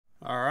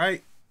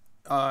Alright.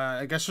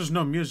 I guess there's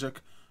no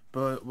music,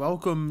 but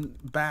welcome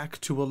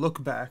back to a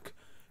look back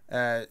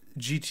at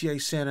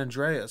GTA San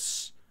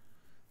Andreas.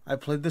 I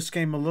played this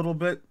game a little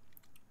bit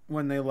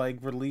when they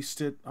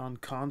released it on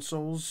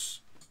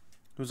consoles.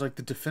 It was like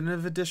the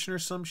definitive edition or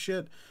some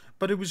shit,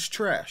 but it was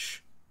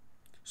trash.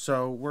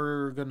 So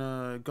we're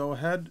gonna go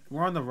ahead.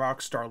 We're on the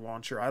Rockstar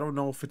launcher. I don't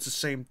know if it's the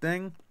same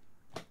thing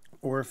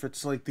or if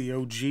it's like the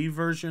OG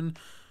version,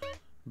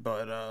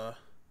 but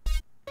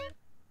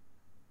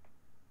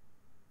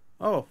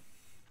oh,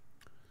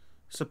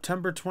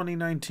 September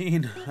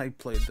 2019 I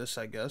played this,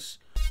 I guess.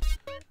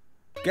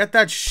 Get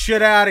that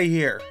shit out of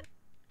here.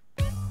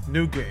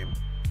 New game.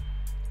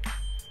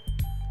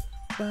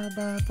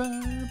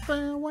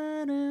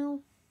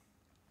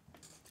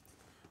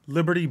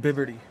 Liberty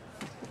Bibberty.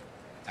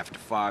 After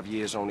 5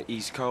 years on the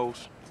East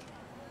Coast,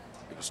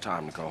 it was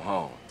time to go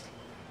home.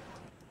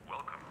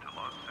 Welcome to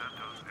Los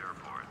Santos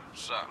Airport.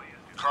 What's up?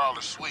 Carl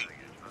is sweet.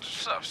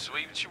 What's up,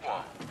 sweet? What you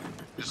want?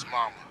 His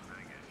mama.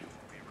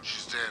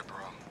 She's dead, bro.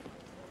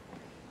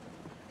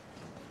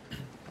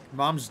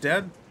 Mom's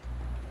dead?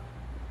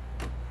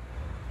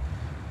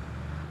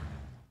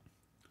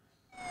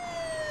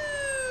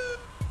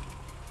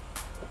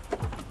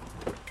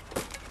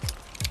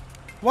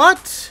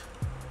 What?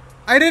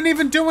 I didn't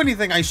even do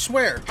anything, I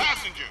swear.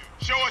 Passenger,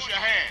 show us your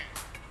hands.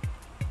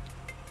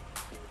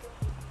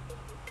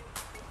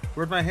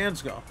 Where'd my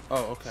hands go?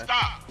 Oh, okay.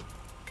 Stop.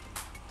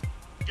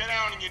 Get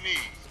down on your knees.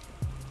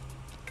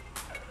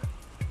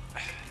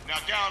 Now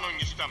down on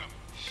your stomach.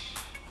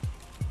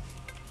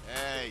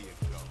 There you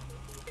go.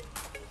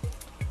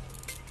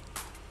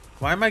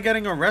 Why am I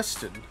getting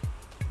arrested?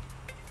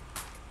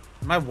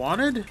 Am I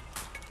wanted?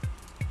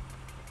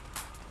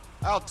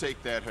 I'll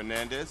take that,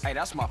 Hernandez. Hey,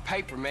 that's my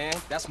paper, man.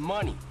 That's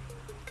money.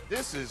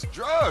 This is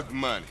drug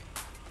money.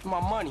 My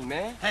money,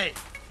 man. Hey,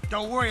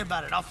 don't worry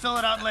about it. I'll fill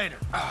it out later.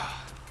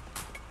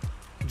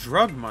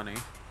 Drug money?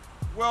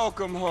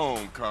 Welcome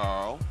home,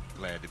 Carl.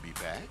 Glad to be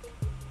back.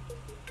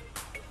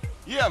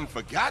 You haven't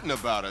forgotten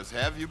about us,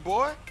 have you,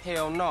 boy?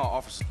 Hell no,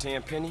 Officer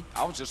Tenpenny.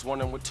 I was just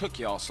wondering what took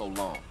y'all so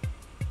long.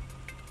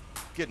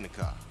 Get in the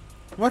car.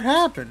 What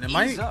happened?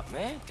 Ease up,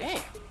 man.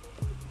 Damn.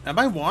 Am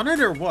I wanted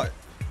or what?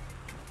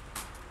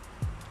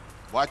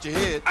 Watch your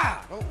head.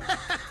 Oh,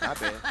 my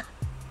bad.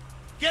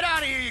 Get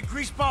out of here, you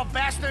greaseball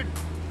bastard!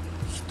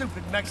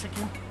 Stupid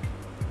Mexican.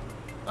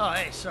 Oh,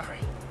 hey, sorry.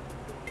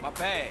 My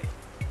bag.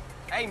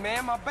 Hey,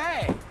 man, my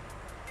bag.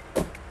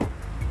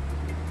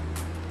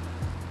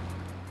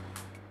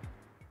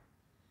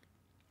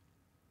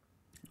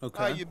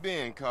 Okay. How you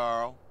been,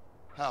 Carl?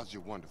 How's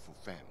your wonderful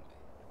family?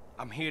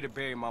 I'm here to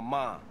bury my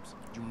moms.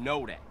 You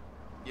know that.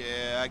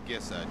 Yeah, I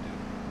guess I do.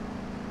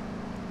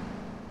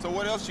 So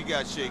what else you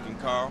got shaking,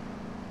 Carl?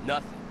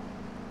 Nothing.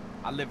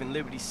 I live in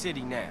Liberty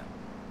City now.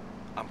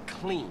 I'm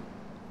clean.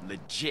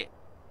 Legit.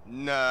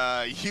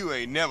 Nah, you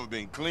ain't never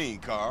been clean,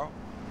 Carl.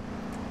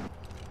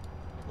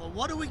 Well,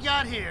 what do we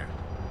got here?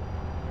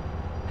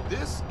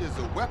 This is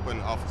a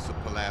weapon, Officer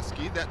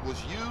Pulaski, that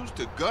was used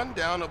to gun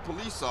down a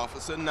police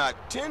officer not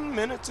 10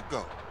 minutes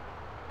ago.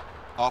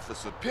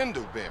 Officer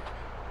Pendlebury.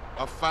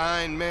 A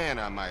fine man,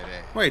 I might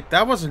add. Wait,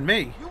 that wasn't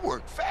me. You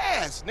work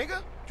fast,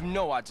 nigga. You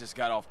know I just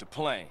got off the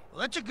plane.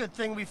 Well, that's a good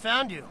thing we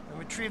found you and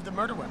retrieved the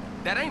murder weapon.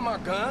 That ain't my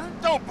gun.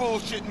 Don't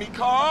bullshit me,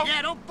 Carl.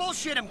 Yeah, don't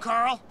bullshit him,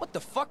 Carl. What the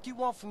fuck you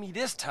want from me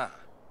this time?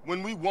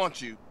 When we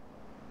want you,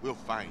 we'll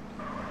find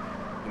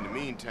you. In the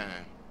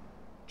meantime,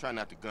 try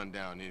not to gun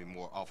down any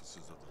more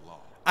officers of the law.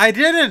 I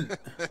didn't!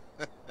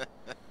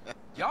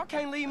 Y'all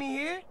can't leave me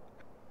here.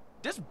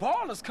 This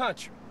baller's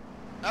country.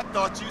 I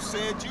thought you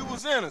said you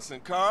was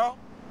innocent, Carl.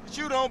 But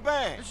you don't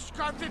bang. This is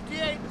car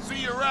 58.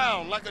 See you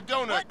around like a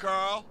donut, What?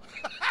 Carl.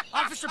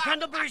 Officer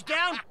Pendlebury's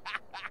down.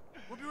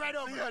 We'll be right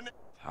over.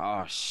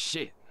 Oh,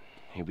 shit.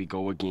 Here we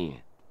go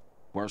again.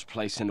 Worst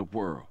place in the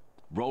world.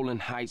 Rolling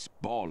Heights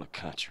baller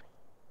country.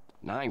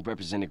 Now, I ain't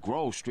represented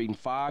Grove Street in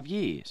 5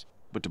 years,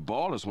 but the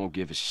ballers won't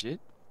give a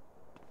shit.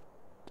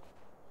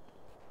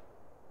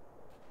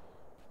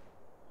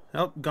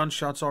 Oh,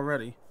 gunshots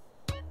already.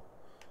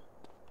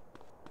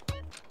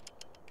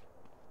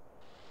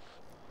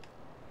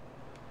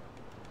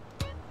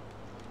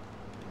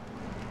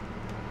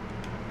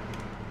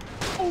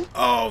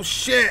 Oh,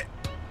 shit!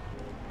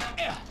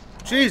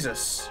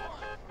 Jesus.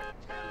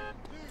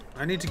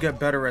 I need to get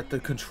better at the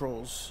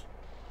controls.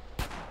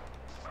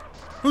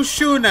 Who's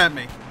shooting at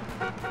me?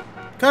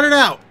 Cut it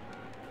out!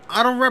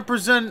 I don't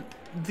represent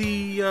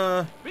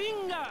the,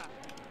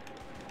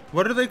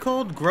 what are they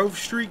called? Grove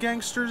Street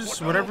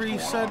Gangsters? Whatever he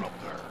said.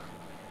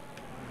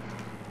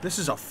 This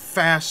is a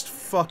fast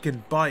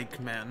fucking bike,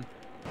 man.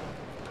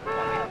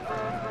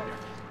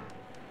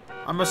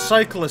 I'm a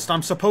cyclist.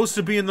 I'm supposed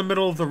to be in the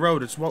middle of the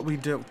road. It's what we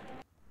do.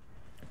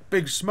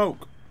 Big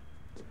Smoke.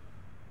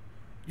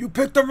 You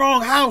picked the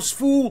wrong house,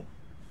 fool!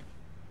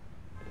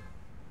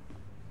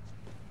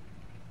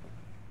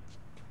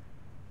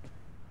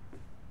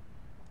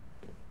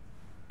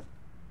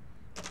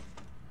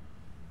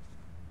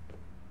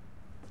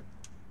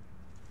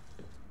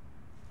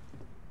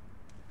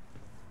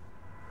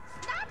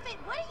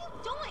 What are you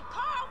doing,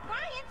 Carl?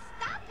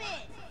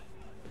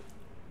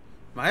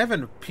 I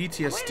having a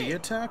PTSD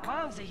attack?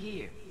 Moms are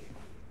here.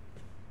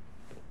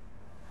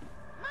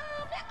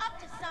 Mom, they're up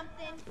to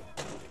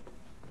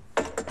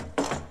something.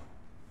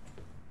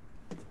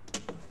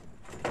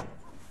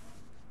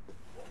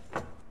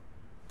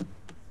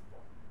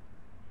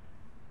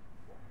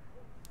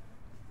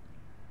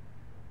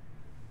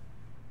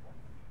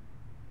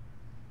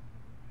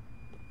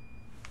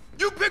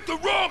 You picked the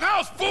wrong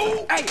house,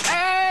 fool!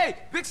 Hey,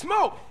 Big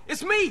Smoke!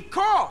 It's me,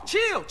 Carl!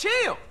 Chill!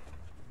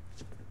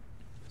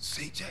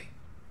 CJ?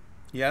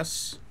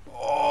 Yes.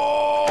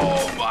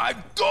 Oh, my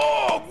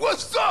dog!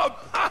 What's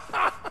up?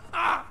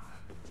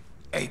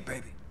 Hey,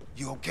 baby,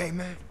 you okay,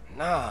 man?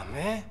 Nah,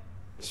 man.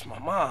 It's my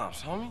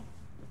mom's, homie.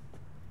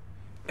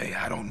 Hey,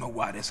 I don't know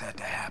why this had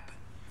to happen,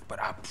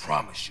 but I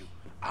promise you,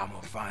 I'm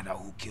gonna find out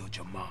who killed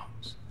your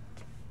moms.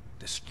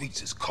 The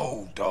streets is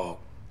cold, dog.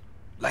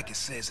 Like it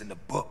says in the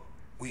book,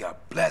 we are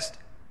blessed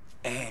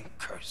and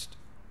cursed.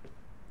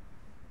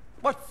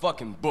 What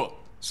fucking book?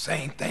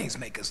 Same things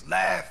make us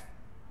laugh,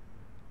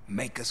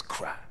 make us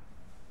cry.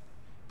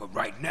 But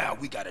right now,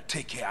 we gotta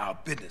take care of our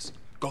business.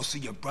 Go see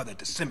your brother at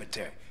the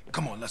cemetery.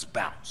 Come on, let's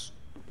bounce.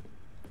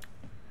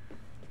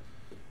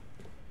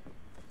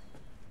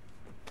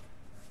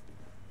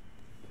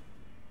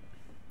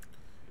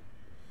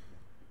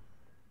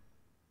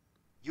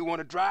 You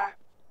wanna drive?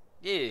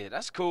 Yeah,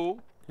 that's cool.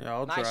 Yeah,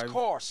 I'll Nice drive.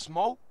 car,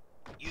 Smoke.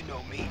 You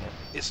know me.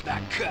 It's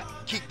not cut.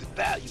 Keep the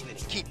value in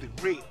it. Keep it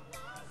real.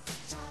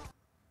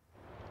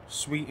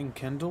 Sweet and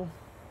Kindle.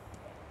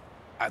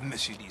 I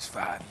miss you these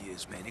 5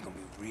 years, man. They're gonna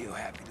be real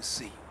happy to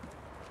see you.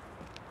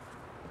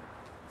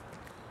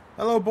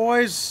 Hello,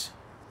 boys.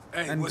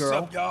 Hey, And what's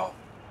girl. up, y'all?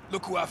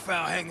 Look who I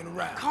found hanging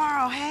around.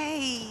 Carl,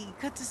 hey,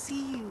 good to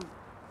see you.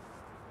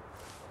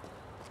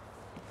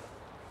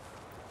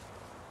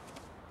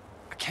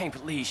 I can't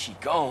believe she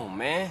gone,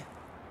 man.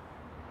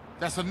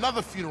 That's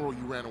another funeral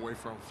you ran away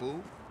from,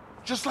 fool.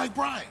 Just like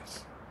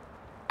Brian's.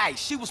 Hey,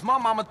 she was my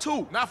mama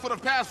too. Not for the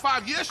past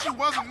 5 years, she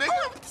wasn't,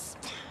 nigga.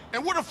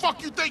 And where the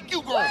fuck you think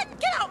you going? What?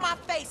 Get out my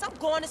face. I'm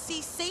going to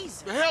see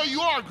Caesar. The hell you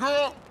are,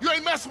 girl. You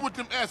ain't messing with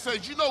them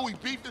essays. You know we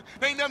beefing.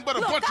 They ain't nothing but a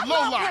Look, bunch I of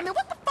love lowlife. women.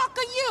 What the fuck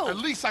are At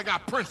you? least I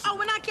got principles. Oh,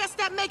 and I guess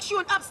that makes you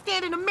an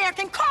upstanding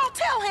American. Carl,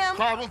 tell him.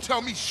 Carl, don't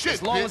tell me shit,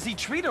 As long bitch. as he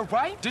treat her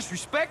right,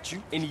 disrespect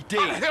you, and he How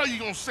did. the hell you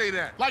gonna say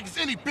that? Like it's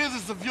any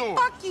business of yours.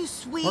 Fuck you,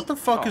 sweet. What the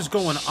fuck is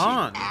going shit.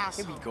 on? Here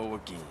asshole. we go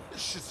again.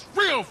 This shit's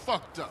real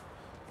fucked up.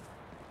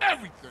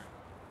 Everything.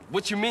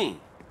 What you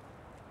mean?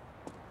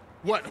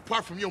 What,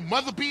 apart from your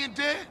mother being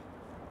dead?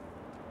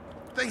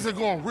 Things are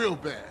going real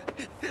bad.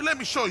 Here, let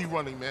me show you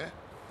running, man.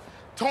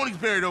 Tony's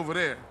buried over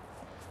there.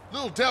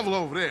 Little devil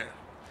over there.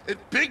 And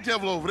big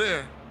devil over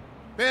there.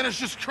 Man, it's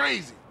just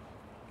crazy.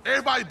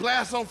 Everybody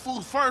blasts on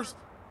fools first,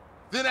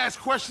 then ask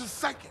questions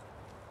second.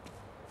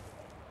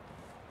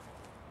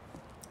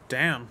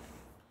 Damn.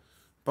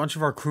 Bunch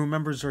of our crew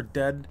members are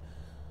dead.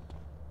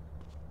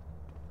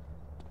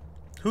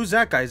 Who's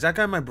that guy? Is that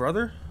guy my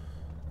brother?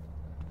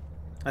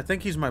 I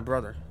think he's my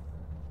brother.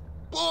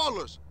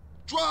 Ballers!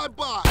 Drive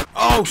by!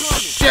 Oh,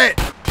 shit!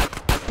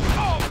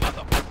 Oh,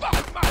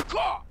 motherfucker, my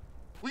car!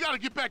 We gotta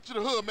get back to the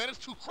hood, man. It's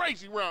too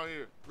crazy around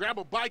here. Grab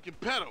a bike and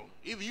pedal.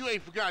 Either you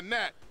ain't forgotten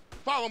that.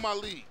 Follow my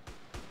lead.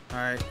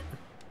 Alright.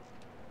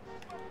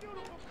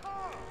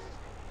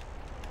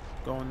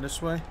 Going this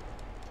way?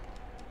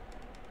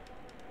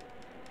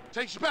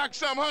 Takes you back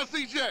some, huh,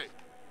 CJ?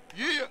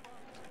 Yeah.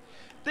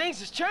 Things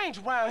has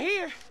changed around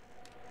here.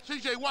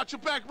 CJ, watch your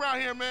back around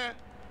here, man.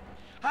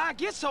 How I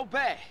get so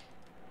bad?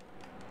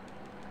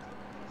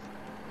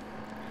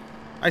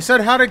 I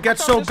said how'd it get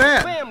Thought so this was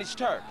bad? family's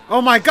turn.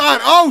 Oh my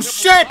god! Oh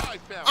shit!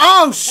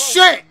 Oh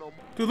shit!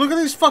 Dude, look at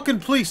these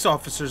fucking police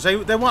officers. They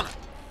want...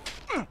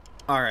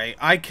 Alright,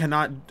 I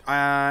cannot...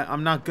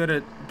 I'm not good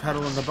at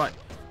pedaling the bike.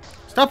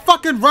 Stop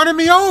fucking running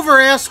me over,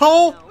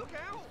 asshole!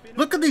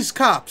 Look at these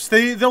cops.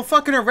 They'll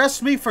fucking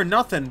arrest me for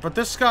nothing, but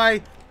this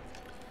guy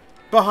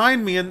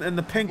behind me in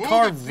the pink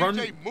car Move it, run...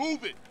 CJ,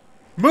 move it.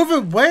 Move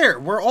it where?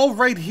 We're all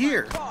right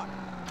here.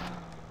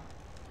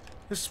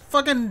 This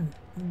fucking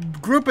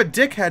group of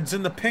dickheads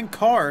in the pink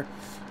car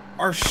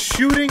are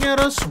shooting at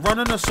us,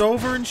 running us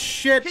over and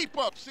shit. Keep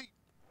up, see.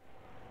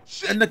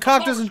 Shit, And the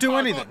cop police doesn't do cars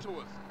anything. onto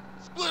us.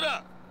 Split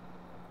up.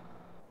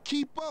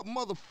 Keep up,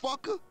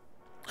 motherfucker.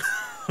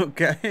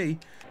 Okay.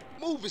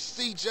 Move it,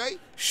 CJ.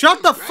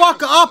 Shut the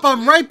fuck up,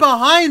 I'm right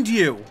behind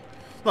you.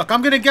 Look,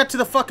 I'm gonna get to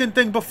the fucking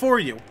thing before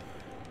you.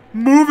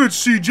 Move it,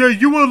 CJ,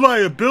 you a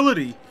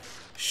liability.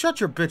 Shut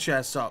your bitch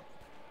ass up.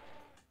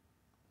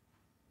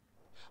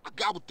 I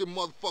got with them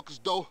motherfuckers,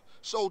 though.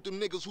 Showed them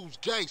niggas who's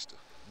gangster.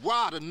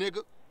 Rider,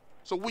 nigga.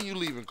 So when you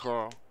leaving,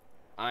 Carl?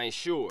 I ain't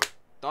sure.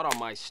 Thought I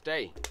might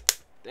stay.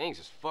 Things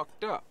is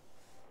fucked up.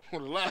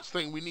 Well, the last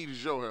thing we need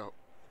is your help.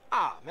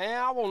 Ah,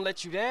 man, I won't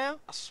let you down.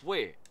 I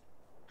swear.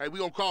 Hey, we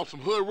gonna call some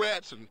hood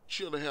rats and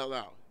chill the hell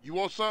out. You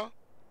want some?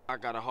 I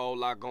got a whole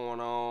lot going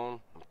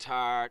on. I'm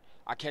tired.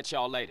 I'll catch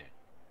y'all later.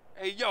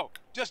 Hey, yo,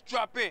 just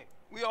drop in.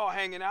 We all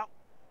hanging out.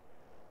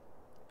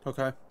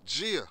 Okay.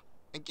 Gia,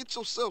 and get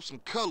yourself some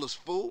colors,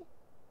 fool.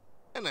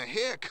 And a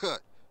haircut.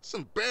 It's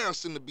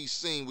embarrassing to be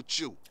seen with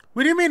you.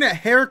 What do you mean a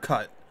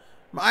haircut?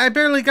 I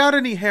barely got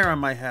any hair on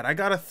my head. I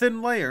got a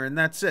thin layer and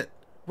that's it.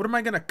 What am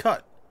I gonna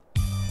cut?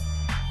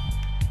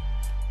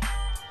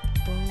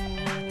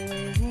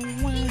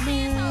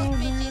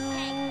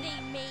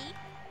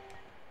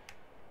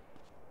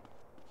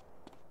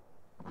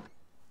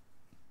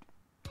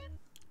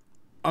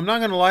 I'm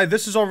not gonna lie,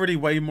 this is already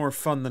way more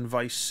fun than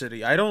Vice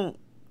City. I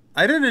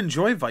didn't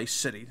enjoy Vice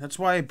City. That's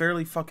why I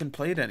barely fucking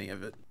played any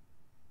of it.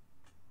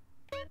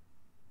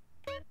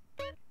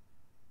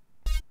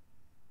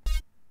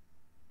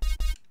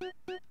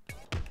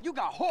 You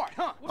got heart,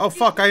 huh? Oh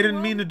fuck, I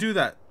didn't mean to do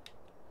that.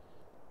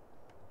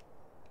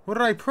 What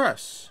did I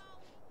press?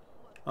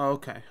 Oh,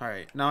 okay,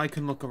 alright. Now I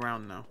can look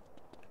around now.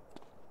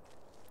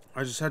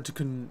 I just had to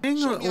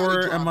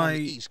or am I...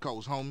 East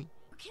Coast, homie.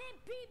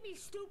 Can't beat me,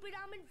 stupid.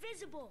 I'm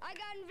invisible. I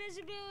got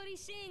invisibility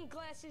seeing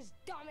glasses,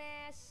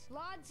 dumbass.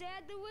 Lod's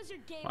Ad the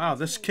Wizard game. Wow,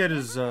 this kid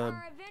is, Our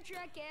adventure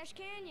at Cash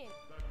Canyon.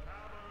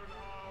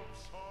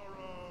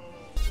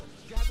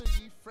 Gather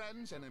ye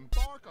friends and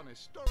embark on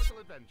historical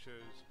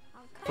adventures.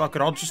 Fuck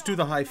it, I'll just do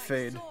the high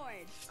fade.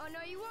 Oh, no,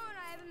 you won't.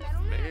 I have a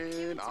metal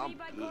man. I'm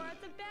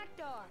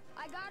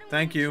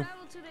Thank you.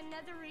 To the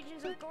nether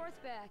regions of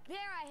Gorthback. There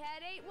I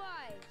had 8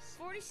 wives.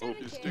 47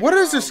 kids. What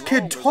is this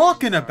kid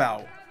talking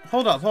about?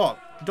 Hold up.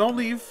 Don't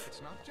leave.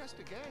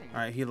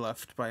 Alright, he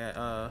left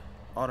by,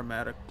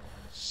 automatic.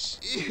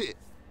 Shit.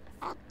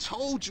 I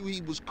told you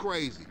he was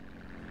crazy.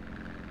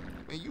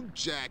 Man, you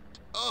jacked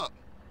up.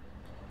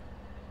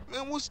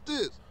 Man, what's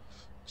this?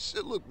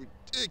 Shit look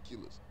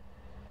ridiculous.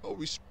 No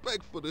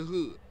respect for the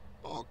hood.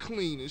 All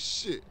clean as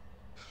shit.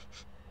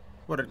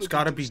 What, it's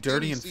gotta be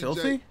dirty and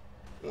filthy?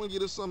 I wanna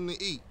get us something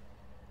to eat.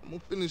 I'm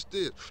gonna finish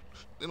this,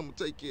 then I'm gonna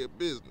take care of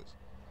business.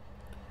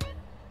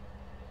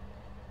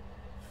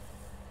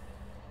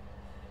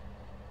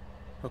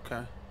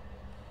 Okay.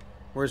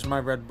 Where's my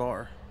red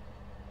bar?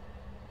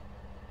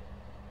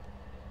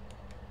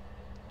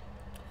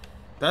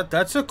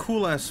 That's a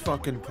cool ass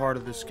fucking part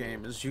of this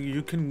game, is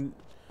you can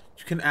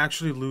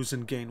actually lose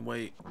and gain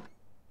weight.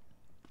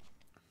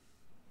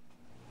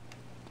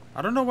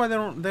 I don't know why they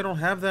don't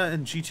have that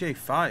in GTA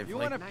 5. You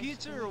want a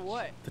pizza or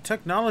what? The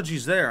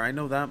technology's there, I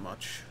know that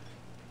much.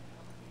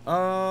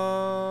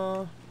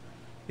 Yeah,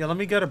 let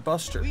me get a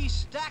buster. We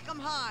stack 'em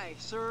high,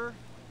 sir.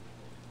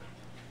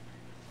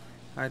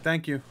 Alright,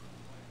 thank you.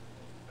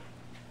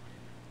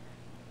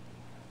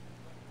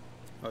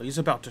 Oh, he's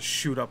about to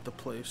shoot up the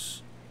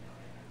place.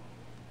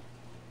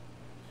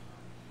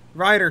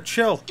 Ryder,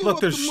 chill. Look,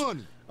 there's...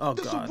 money. Oh,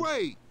 this God. A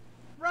raid.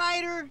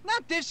 Ryder,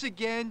 not this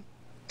again.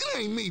 It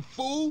ain't me,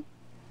 fool.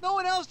 No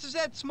one else is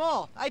that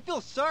small. I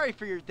feel sorry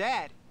for your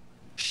dad.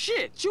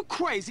 Shit, you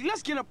crazy.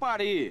 Let's get up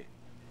out of here.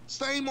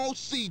 Same old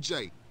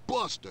CJ.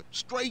 Buster.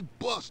 Straight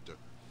Buster.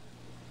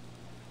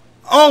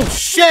 Oh,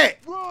 shit!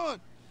 Run!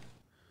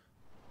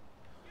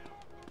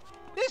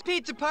 This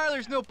pizza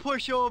parlor's no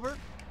pushover.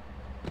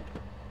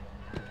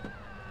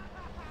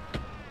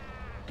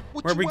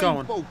 What Where you we waiting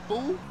going? For,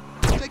 fool?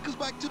 Take us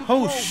back to the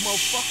Oh, grove,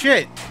 motherfucker.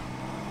 shit!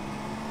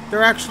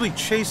 They're actually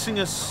chasing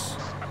us.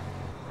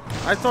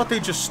 I thought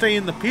they'd just stay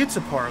in the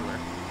pizza parlor.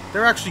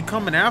 They're actually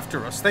coming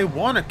after us. They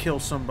want to kill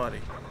somebody.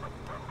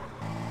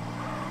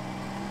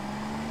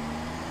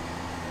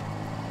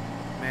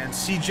 Man,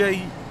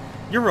 CJ,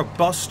 you're a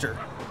buster.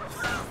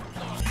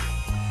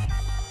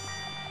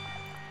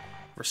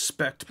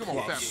 Respect. Come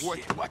on, fat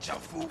boy. Watch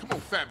out, fool. Come on,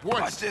 fat boy.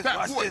 Watch this, Fat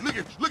watch boy,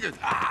 this. look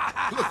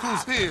at. Look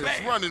who's here.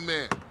 It's Running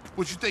Man.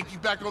 What, you think you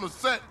back on the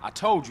set? I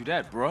told you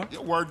that, bruh.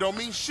 Your word don't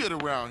mean shit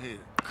around here.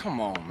 Come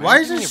on, man. Why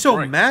is Give he me a so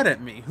break. mad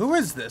at me? Who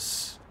is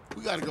this?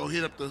 We gotta go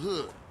hit up the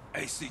hood.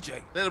 Hey,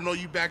 CJ. Let them know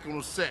you back on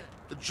the set.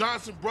 The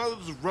Johnson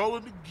brothers is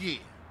rolling again.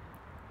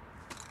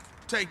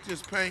 Take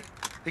this paint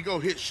and go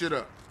hit shit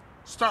up.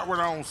 Start with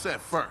our own set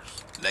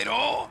first. Later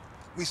on,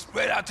 we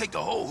spread out, take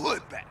the whole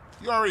hood back.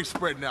 You already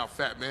spreading out,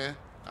 fat man.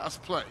 Let's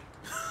play.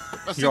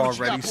 Let's see You're what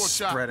you already got for a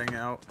shot. spreading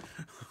out.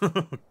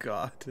 Oh,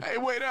 God. Hey,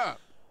 wait up.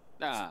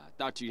 Nah,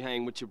 thought you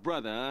hang with your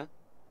brother, huh?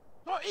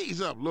 Oh,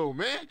 ease up, little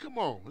man. Come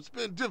on. It's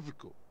been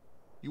difficult.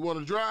 You want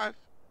to drive?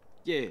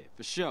 Yeah,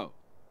 for sure.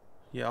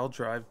 Yeah, I'll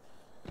drive.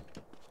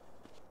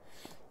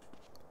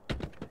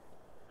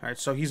 Alright,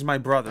 so he's my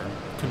brother.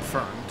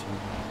 Confirmed.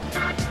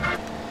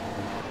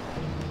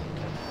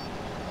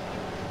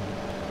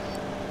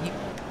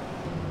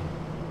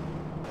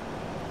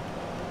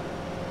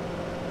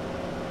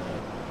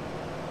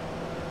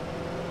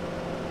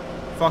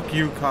 Fuck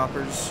you,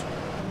 coppers.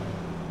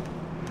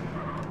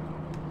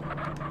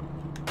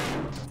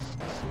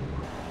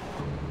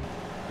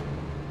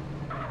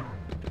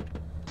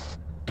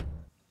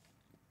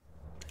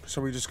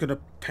 So we're just gonna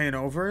paint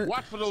over it?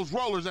 Watch for those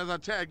rollers as I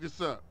tag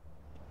this up.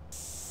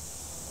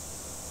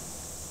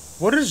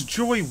 What is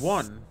Joy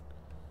 1?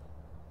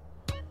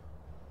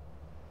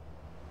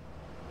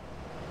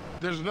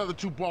 There's another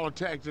 2 baller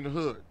tags in the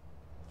hood.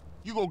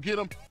 You go get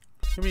them.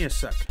 Give me a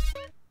sec.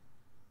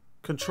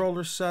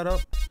 Controller setup.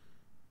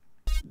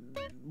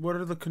 What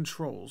are the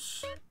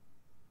controls?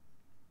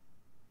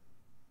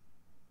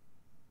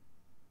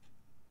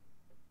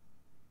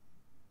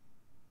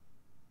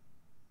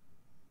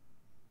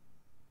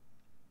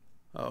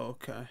 Oh,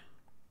 okay.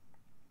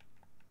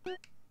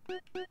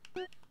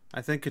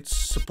 I think it's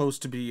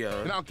supposed to be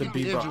and I'll the keep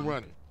the engine B-bomb.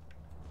 running.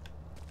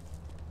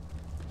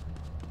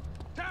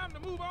 Time to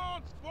move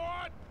on,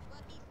 sport! What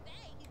he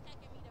say? He's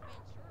taking me to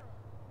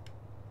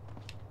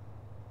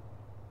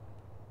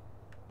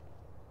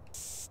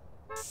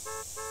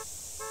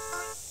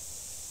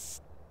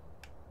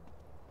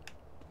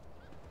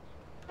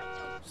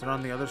Ventura. Is it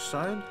on the other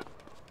side?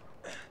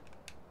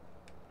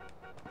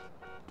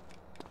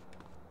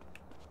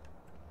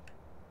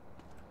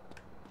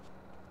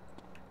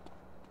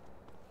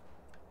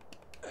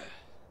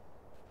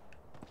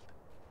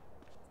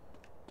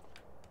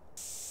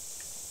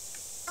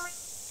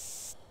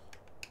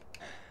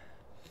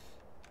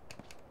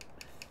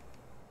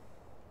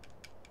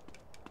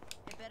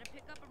 They better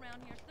pick up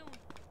around here soon.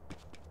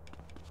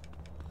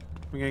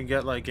 We're gonna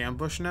get like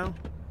ambushed now?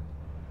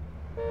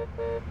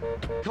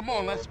 Come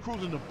on, let's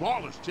cruise into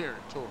Baller's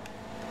territory.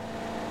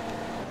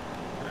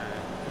 Alright,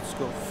 let's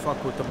go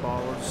fuck with the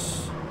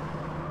ballers.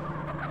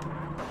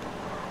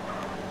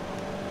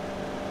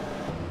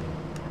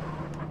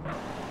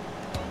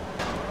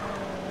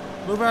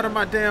 Move out of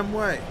my damn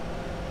way.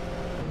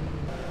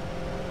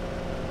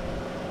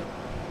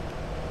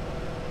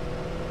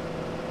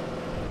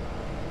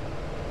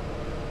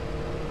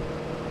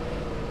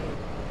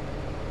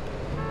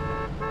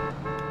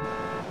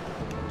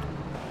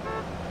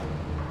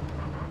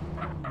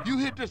 You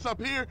hit this up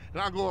here,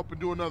 and I'll go up and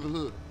do another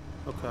hood.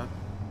 Okay.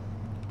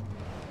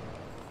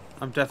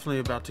 I'm definitely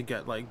about to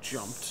get, like,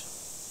 jumped.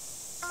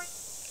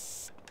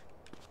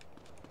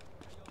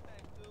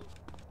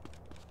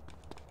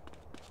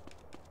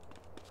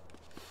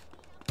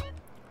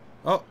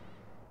 Oh!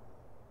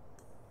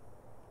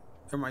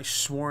 They're my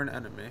sworn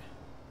enemy.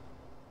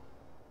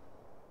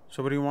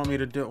 So what do you want me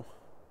to do?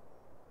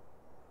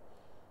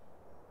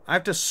 I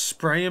have to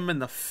spray him in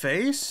the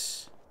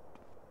face?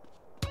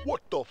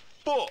 What the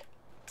fuck?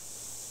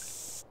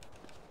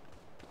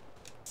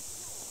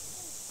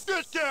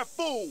 Get that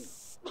fool!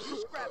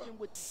 Scrapping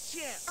with the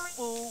champ,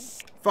 fool.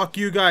 Fuck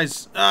you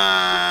guys.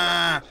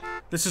 Ah!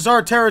 This is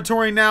our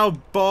territory now,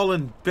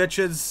 ballin'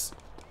 bitches.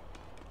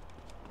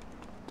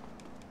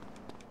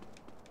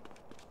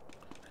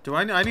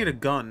 I need a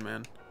gun,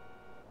 man.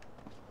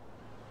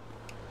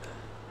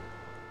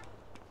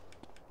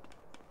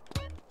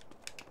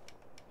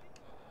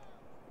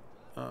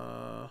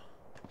 Oh,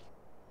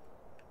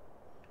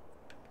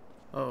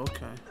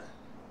 okay.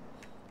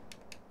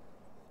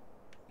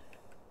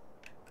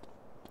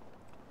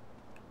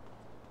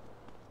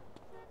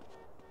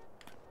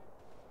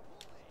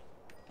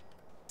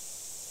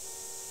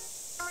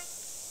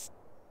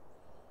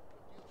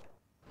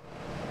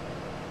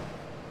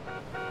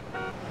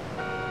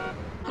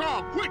 Come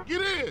on, quick,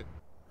 get in!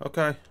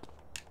 Okay.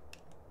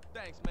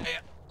 Thanks, man.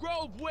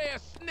 Grove wear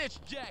snitch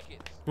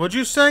jackets. What'd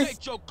you say?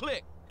 Take your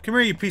click. Come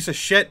here, you piece of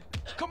shit.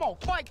 Come on,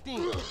 fight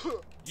then.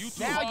 You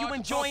now you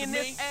enjoying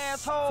this,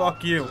 asshole?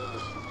 Fuck you.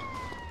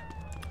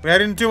 I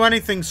didn't do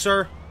anything,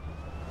 sir.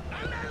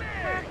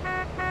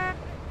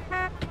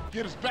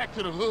 Get us back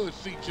to the hood,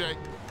 CJ.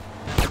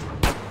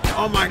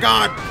 Oh my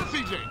god.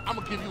 CJ, I'm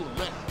gonna give you a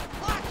lesson.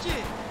 Watch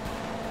it.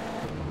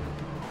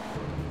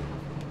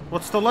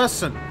 What's the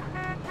lesson?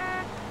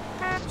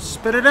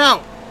 Spit it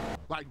out.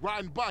 Like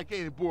riding bike,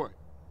 ain't it, boy?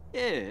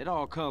 Yeah, it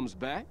all comes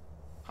back.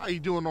 How you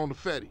doing on the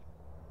Fetty?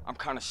 I'm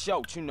kind of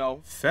short, you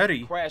know.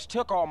 Fetty? Crash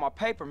took all my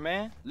paper,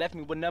 man. Left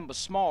me with nothing but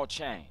small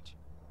change.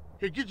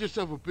 Here, get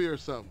yourself a beer or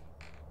something.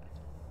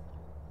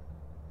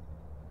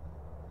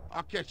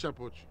 I'll catch up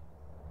with you.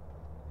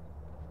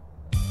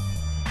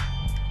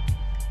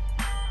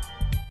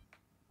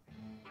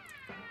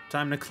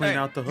 Time to clean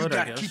out the hood, you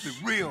I gotta guess. keep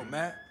it real,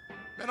 man.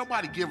 Man,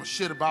 nobody give a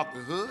shit about the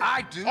hood.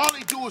 I do. All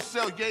they do is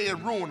sell yay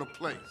and ruin the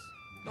place.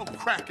 No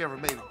crack ever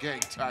made a gang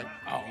type.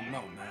 I don't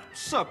know, man.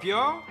 What's up,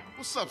 y'all?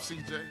 What's up,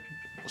 CJ?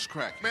 What's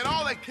cracking? Man,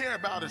 all they care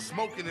about is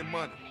smoking and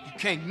money. You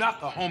can't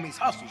knock a homie's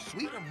hustle,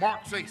 sweet. Them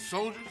marks ain't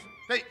soldiers.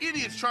 They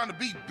idiots trying to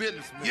be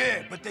businessmen.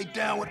 Yeah, but they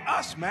down with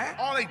us, man.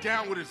 All they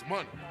down with is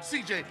money.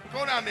 CJ,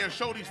 go down there and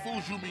show these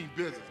fools you mean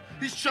business.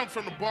 These chumps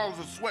from the ballers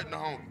are sweating the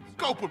homies.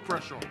 Go put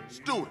pressure on them. Let's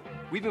do it.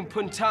 We've been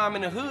putting time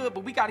in the hood,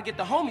 but we gotta get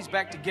the homies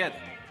back together.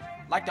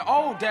 Like the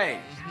old days.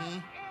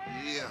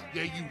 Yeah,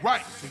 you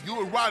right. So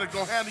you and Ryder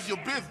gonna handle your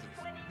business.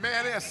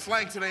 Man, they're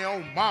slang to their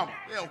own mama.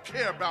 They don't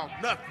care about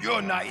nothing.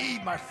 You're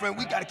naive, my friend.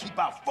 We gotta keep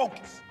our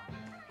focus.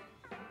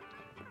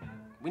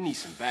 We need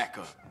some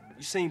backup.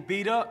 You seen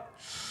Beat Up?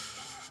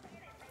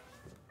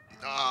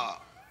 Nah.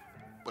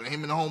 But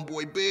him and the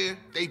homeboy Bear,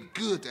 they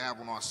good to have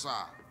on our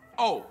side.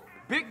 Oh,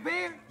 Big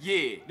Bear?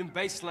 Yeah, them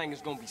base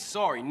slangers gonna be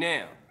sorry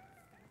now.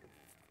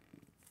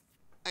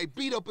 Hey,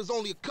 Beat Up is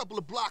only a couple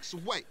of blocks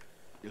away.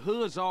 The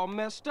hood's all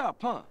messed up,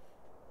 huh?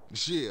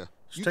 Yeah,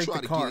 you take try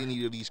the to car. get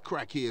any of these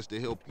crackheads to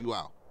help you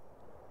out.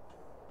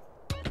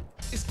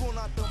 It's going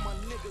out there, my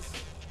niggas.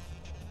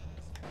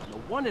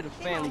 No wonder the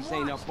families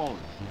ain't up on it.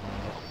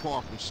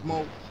 Apart from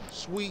Smoke,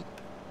 Sweet,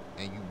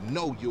 and you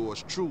know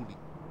yours truly,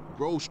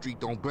 Grove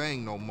Street don't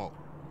bang no more.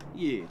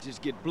 Yeah,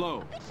 just get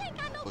blown.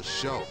 For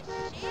sure.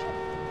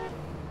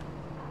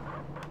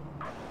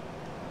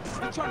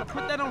 You trying to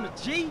put that on the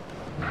G?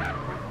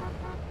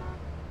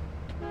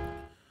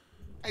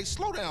 Hey,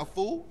 slow down,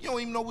 fool. You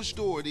don't even know which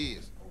door it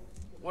is.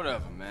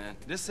 Whatever, man.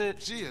 This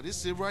it? Yeah,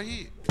 this it right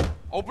here.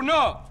 Open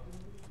up!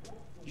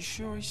 You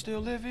sure he still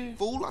live here?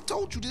 Fool, I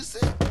told you this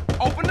it.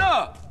 Open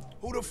up!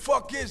 Who the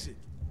fuck is it?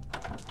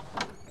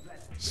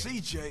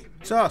 CJ.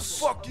 It's us.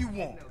 Fuck you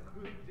want?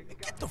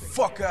 Get the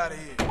fuck out of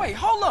here. Wait,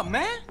 hold up,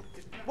 man.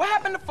 What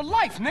happened to for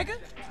life, nigga?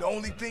 The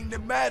only thing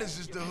that matters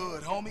is the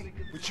hood, homie.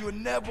 But you'll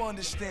never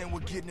understand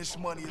what getting this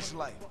money is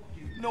like.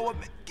 You know what,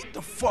 man? Get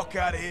the fuck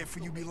out of here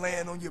before you be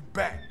laying on your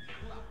back.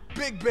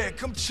 Big Bear,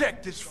 come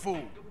check this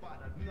fool.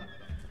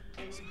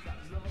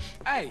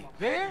 Hey,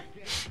 Bear?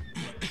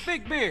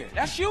 Big Bear,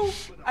 that's you?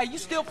 Hey, you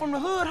still from the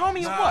hood, homie,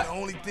 or Nah, what? the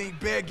only thing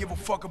Bear give a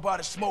fuck about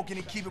is smoking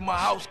and keeping my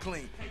house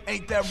clean.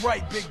 Ain't that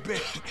right, Big Bear?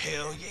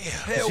 Hell yeah.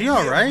 Hell Is he yeah,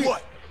 all right?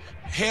 what?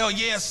 Hell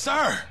yes,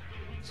 sir.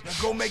 Now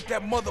go make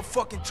that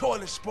motherfucking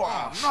toilet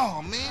spark.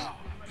 No, man.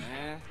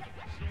 Man.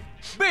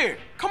 Bear,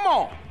 come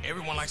on.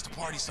 Everyone likes to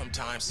party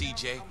sometimes,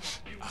 CJ.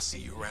 I'll see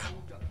you around.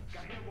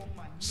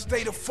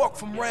 Stay the fuck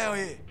from round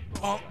here,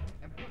 punk.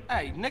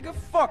 Hey, nigga,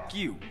 fuck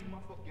you.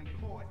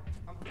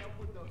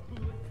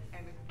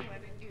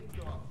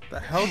 The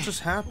hell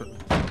just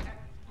happened?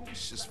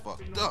 It's just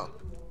fucked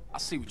up. I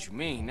see what you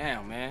mean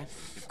now, man.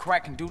 If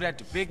Crack can do that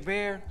to Big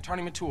Bear, turn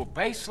him into a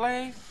base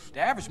slave,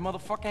 the average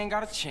motherfucker ain't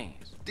got a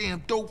chance. Damn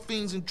dope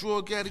fiends and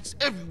drug addicts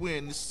everywhere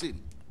in this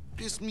city.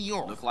 Piss me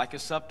off. Look like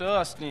it's up to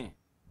us then.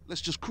 Let's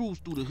just cruise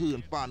through the hood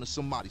and find us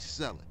somebody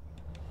selling.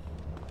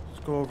 Let's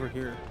go over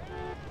here.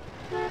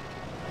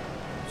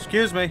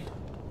 Excuse me.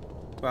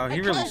 Wow, he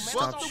really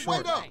stopped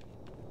short.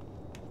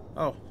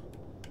 Oh,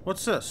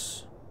 what's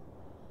this?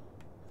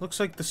 Looks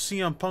like the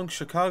CM Punk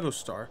Chicago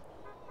star.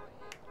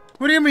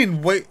 What do you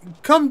mean, wait?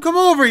 Come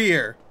over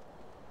here!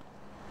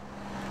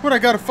 What, I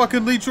gotta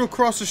fucking lead you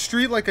across the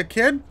street like a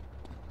kid?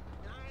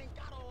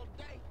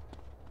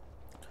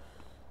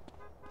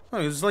 Oh,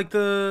 it's like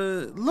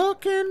the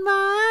look in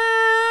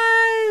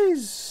my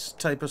eyes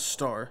type of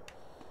star.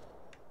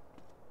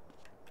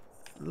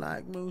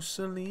 Like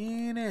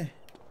Mussolini.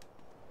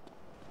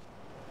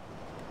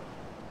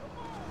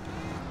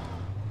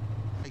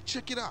 Hey,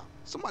 check it out.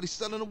 Somebody's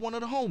selling to one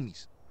of the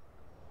homies.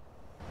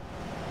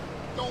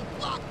 Don't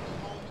block me,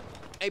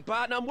 homie. Hey,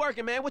 partner, I'm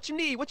working, man. What you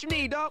need? What you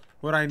need, dog?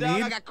 What I Dog,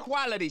 need? I got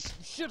qualities.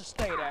 You should have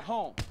stayed at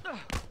home.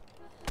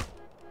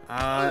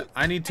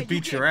 I need to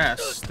beat your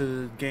ass.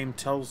 The game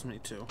tells me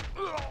to.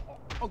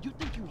 Oh, you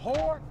think you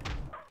whore?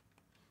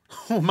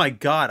 Oh my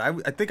god,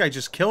 I think I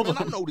just killed Man,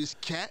 I him. know this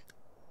cat.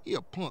 He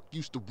a punk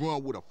used to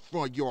run with a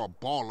front yard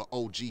baller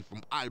OG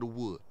from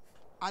Idlewood.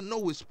 I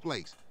know his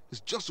place. It's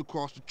just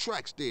across the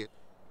tracks there.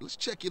 Let's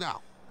check it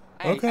out.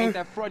 Hey, Okay. ain't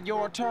that front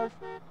yard turf?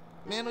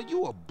 Man, are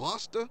you a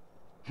buster?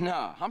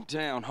 Nah, I'm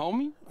down,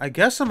 homie. I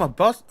guess I'm a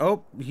bust.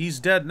 Oh, he's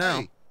dead now.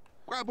 Hey,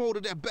 grab hold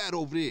of that bat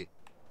over there.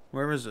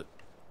 Where is it?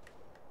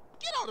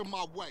 Get out of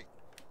my way.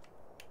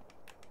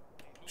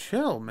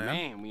 Chill, man.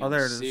 Man, we Oh, on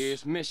there a it is.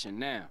 serious mission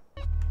now.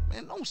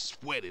 Man, don't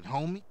sweat it,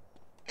 homie.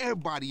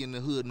 Everybody in the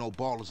hood know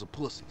ballers are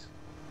pussies.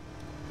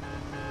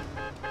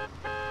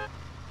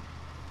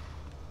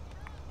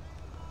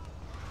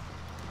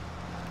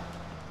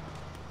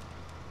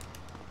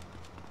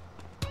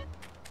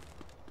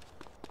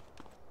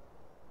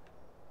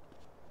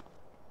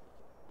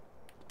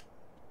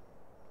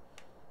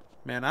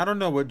 Man, I don't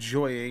know what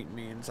Joy 8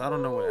 means. I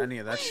don't know what any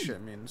of that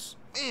shit means.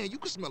 Man, you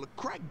can smell a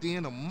crack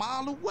den a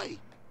mile away.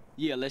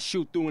 Yeah, let's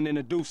shoot through and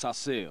introduce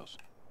ourselves.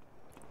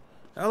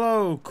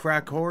 Hello,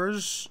 crack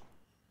whores.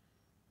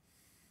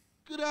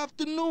 Good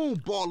afternoon,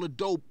 baller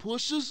dope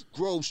pushers.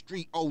 Grove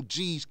Street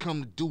OGs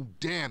come to do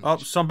damage. Oh,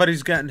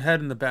 somebody's getting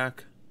head in the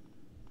back.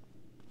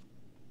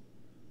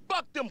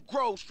 Fuck them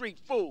Grove Street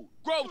fools.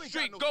 Grove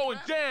Street going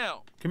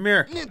down. Come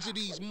here. Ninja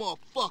these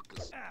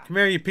motherfuckers. Come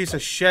here, you piece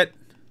of shit.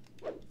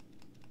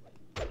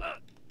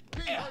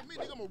 Can't hurt me,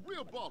 nigga, I'm a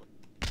real baller.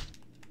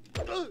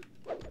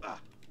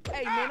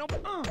 Hey, man,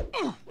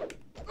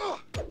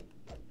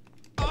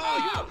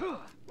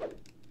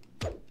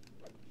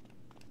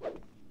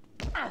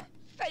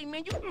 Hey,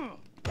 man, you...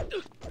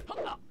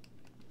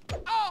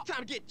 Time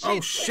to get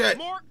Oh, shit.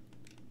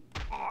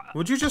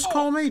 What'd you just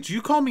call me? Did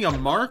you call me a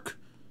mark?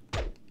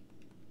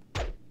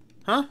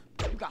 Huh?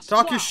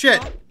 Talk your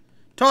shit.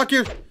 Talk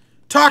your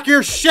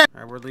shit.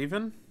 Alright, we're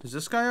leaving. Is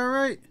this guy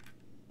alright?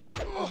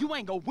 Oh, you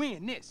ain't gonna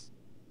win this.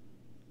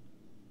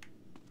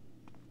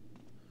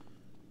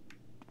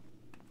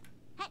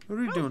 What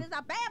are you doing? Bruises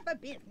are bad for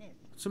business.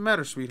 What's the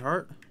matter,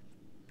 sweetheart?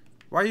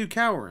 Why are you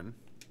cowering?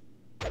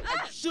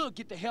 I should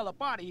get the hell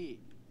up out of here.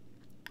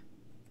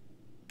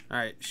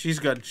 Alright, she's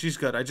good. She's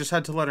good. I just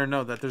had to let her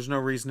know that there's no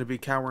reason to be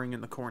cowering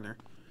in the corner.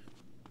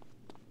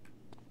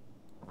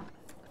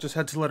 Just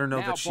had to let her know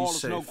Now that she's ballers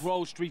safe. know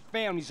Grove Street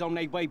families on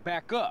their way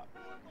back up.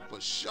 For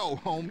sure,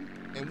 homie.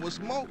 And what's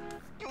more,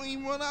 you ain't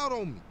even run out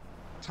on me.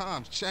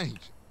 Times change.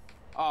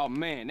 Oh,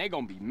 man, they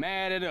gonna be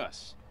mad at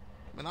us.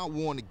 Man, I'll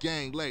warn the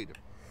gang later.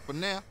 For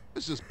now,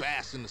 let's just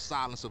bask in the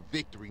silence of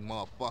victory,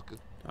 motherfucker.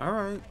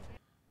 Alright.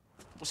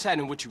 What's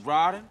happening with you,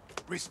 Ryder?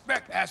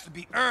 Respect has to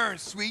be earned,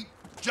 sweet,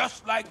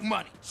 just like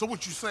money. So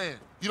what you saying?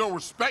 You don't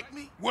respect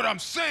me? What I'm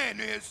saying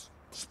is,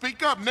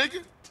 Speak up,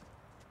 nigga.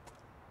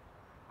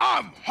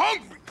 I'm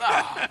hungry.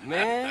 Oh,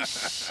 man,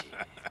 shit.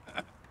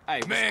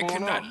 Hey, Man what's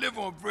going cannot on? live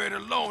on bread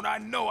alone. I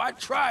know. I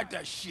tried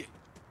that shit.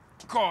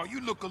 Carl,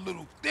 you look a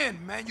little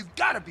thin, man. You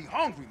gotta be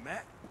hungry, man.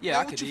 Yeah, Man,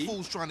 I what could you eat.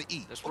 fools trying to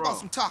eat? That's What about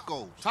wrong. some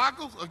tacos?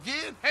 Tacos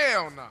again?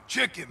 Hell no.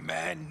 Chicken,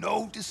 man. No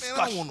Man, discussion.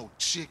 I don't want no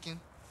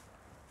chicken.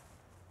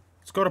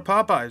 Let's go to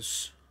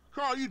Popeyes.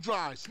 Carl, you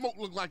dry. Smoke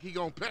look like he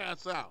gonna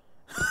pass out.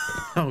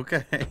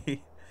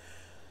 Okay.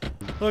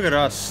 Look at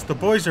us. The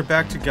boys are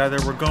back together.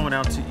 We're going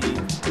out to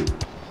eat.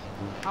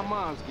 How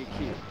moms get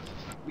killed?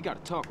 We gotta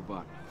talk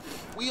about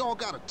it. We all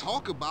gotta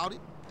talk about it.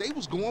 They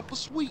was going for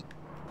sweet.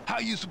 How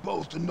you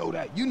supposed to know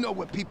that? You know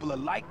what people are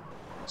like.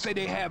 Say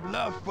they have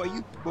love for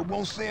you, but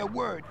won't say a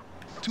word.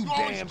 Too You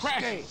always damn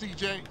crashing, scared.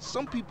 CJ.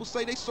 Some people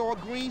say they saw a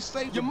green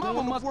Savior Your mama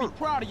going must to be work,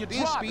 proud of your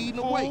then driving,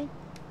 speeding fool. away.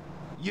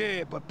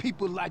 Yeah, but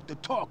people like to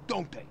talk,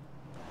 don't they?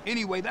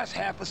 Anyway, that's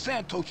half of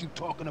Santos you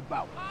talking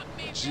about.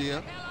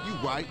 Yeah, you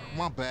right.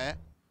 My bad.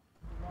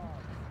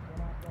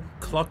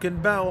 Cluck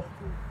and Bell.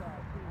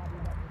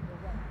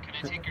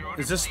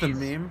 Is this the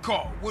meme?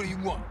 Carl, what do you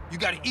want? You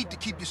gotta eat to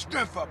keep your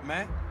strength up,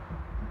 man.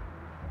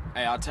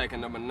 Hey, I'll take a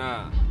number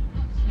 9.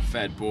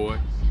 Fat boy.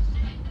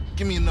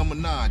 Give me a number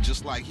 9,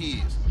 just like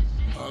his.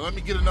 Let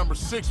me get a number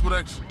 6 with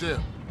extra dip.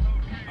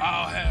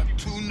 I'll have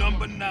 2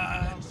 number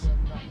 9s,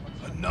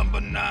 a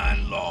number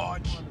 9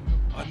 large,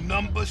 a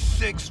number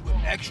 6 with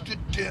extra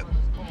dip,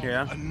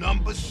 Yeah. a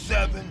number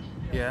 7,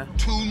 Yeah.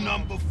 2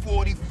 number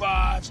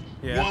 45s,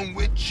 Yeah. 1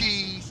 with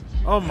cheese.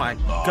 Oh my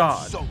and a large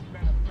God. soda.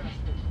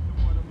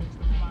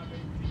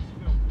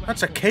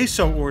 That's a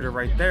queso order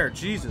right there.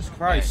 Jesus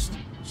Christ.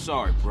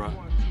 Sorry, bruh.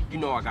 You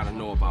know I gotta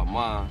know about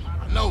mine.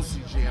 I know,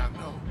 CJ, I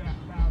know.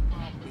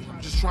 I mean, I'm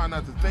just trying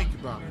not to think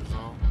about it,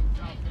 all.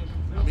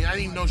 I mean, I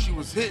didn't even know she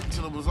was hit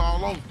until it was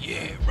all over.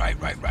 Yeah, right.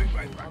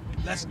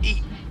 Let's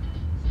eat.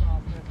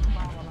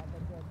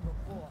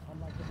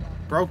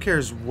 Bro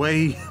cares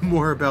way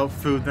more about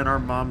food than our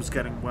moms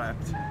getting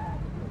whacked.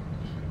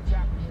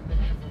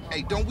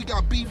 Hey, don't we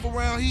got beef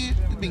around here?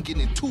 We been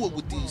getting into it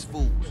with these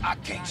fools. I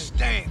can't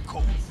stand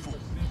cold food.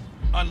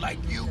 Unlike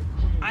you,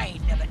 I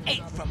ain't never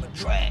ate from a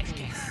trash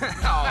can.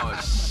 Oh,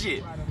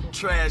 shit.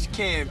 Trash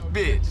can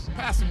bitch.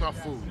 Pass me my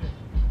food.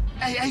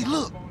 Hey,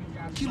 look.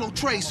 Kilo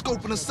Trey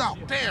scoping us out.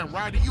 Damn,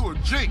 Ryder, you a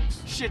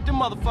jinx. Shit, them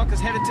motherfuckers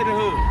headed to the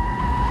hood.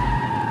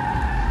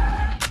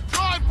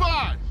 Drive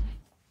by.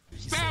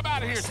 Stab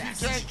out of here,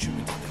 CJ.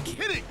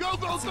 Hit it. Go,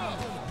 go, go.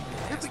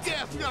 Hit the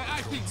gas. We got an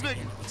IP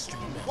nigga.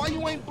 Why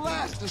you ain't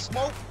blasting,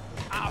 Smoke?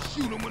 I'll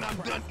shoot him when I'm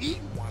done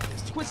eating.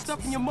 Quit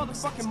stuffing your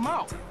motherfucking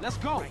mouth. Let's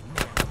go.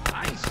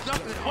 I ain't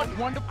stuffing it.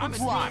 Wonderful I'm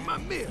drive. enjoying my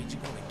meal.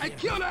 Hey,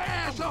 kill that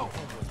asshole.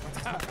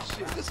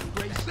 Shit, this is a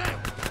great sound.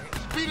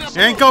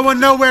 You ain't going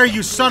nowhere,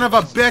 you son of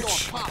a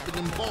bitch.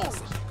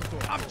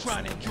 I'm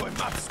trying to enjoy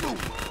my food.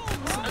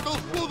 And those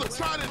fools are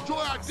trying to enjoy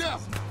our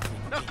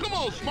death. Now, come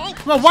on,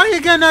 Smoke. Well, why are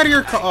you getting out of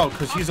your car? Oh,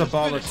 because he's a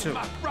baller, too.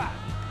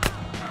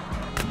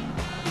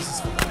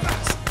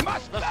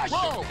 Let's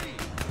roll.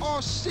 Oh,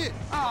 shit.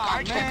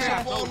 I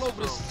Ketchup all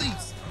over the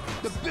seats.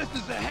 The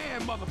business at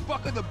hand,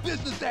 motherfucker. The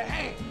business at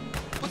hand.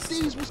 But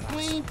these was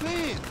clean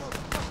pants.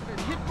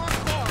 Hit my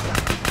car.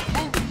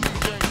 Move it,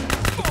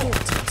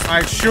 CJ.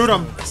 Alright, shoot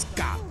him.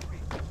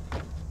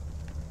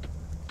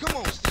 Come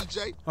on,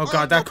 CJ. Oh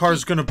god, that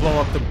car's gonna blow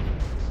up the...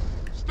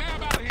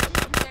 Stab out of here,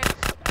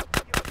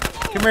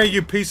 CJ. Come here,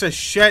 you piece of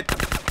shit.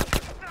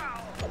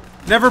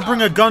 Never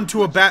bring a gun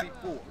to a bat...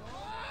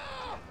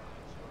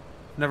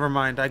 Never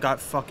mind, I got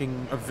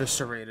fucking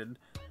eviscerated.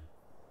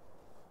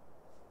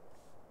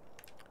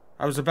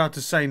 I was about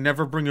to say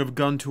never bring a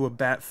gun to a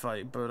bat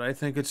fight, but I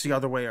think it's the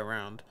other way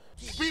around.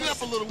 Speed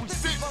up a little. We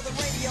sit.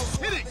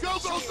 Hit it. Go,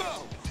 go,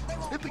 go.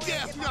 Hit the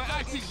gas. We got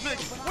an IP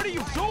nigga. What are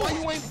you doing? Why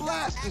you ain't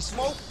blasting,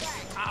 Smoke?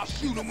 I'll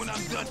shoot him when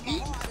I'm done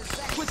eating.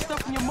 Quit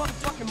stuffing your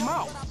motherfucking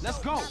mouth. Let's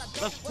go.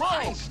 Let's I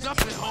roll. ain't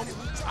stuffing,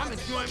 homie. I'm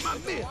enjoying my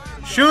meal.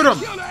 Shoot him!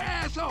 Kill that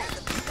asshole.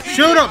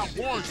 Shoot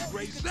him!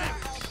 Great sound.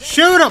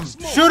 Shoot him!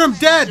 Shoot him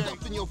dead!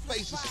 Jump in your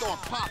face and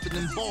start popping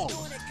them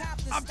balls.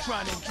 I'm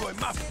trying to enjoy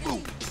my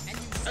food.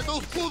 And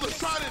those fools are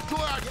trying to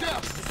enjoy our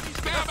death.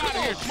 Stab out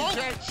of here, Smoke.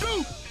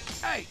 Shoot.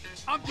 Hey,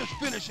 I'm just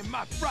finishing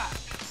my fry.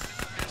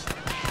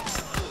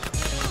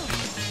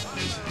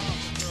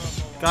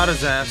 Got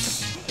his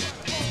ass.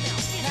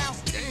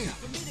 Damn,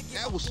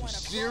 that was some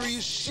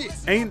serious shit.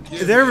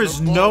 There is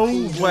no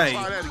way,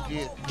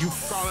 you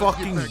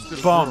fucking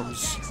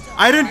bums.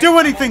 I didn't do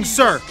anything,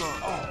 sir.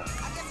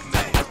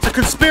 It's a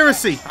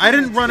conspiracy. I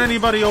didn't run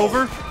anybody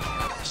over.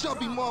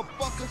 Chubby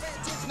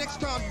motherfucker. Next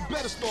time you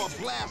better start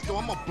blasting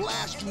or I'm gonna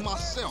blast you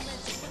myself.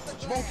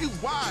 Smoke, you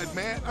wide,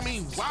 man. I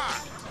mean,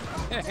 wide.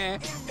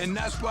 And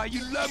that's why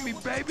you love me,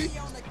 baby.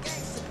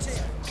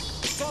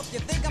 So if you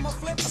think I'm a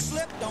flip, a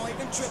slip, don't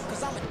even trip,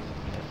 cause I'm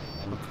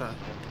Okay.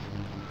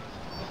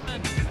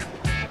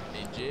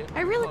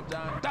 I really...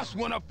 That's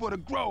one up for the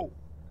Grove.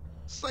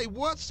 Say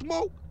what,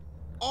 Smoke?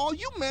 All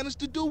you managed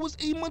to do was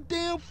eat my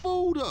damn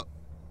food up.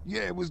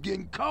 Yeah, it was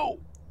getting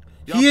cold.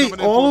 He ate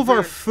all of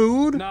our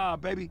food? Nah,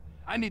 baby.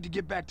 I need to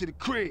get back to the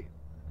crib.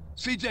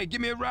 CJ, give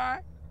me a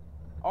ride?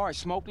 All right,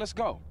 Smoke, let's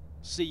go.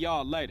 See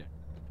y'all later.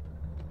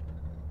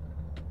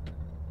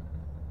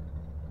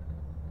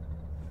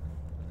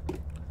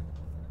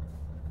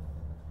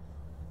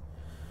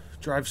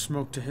 Drive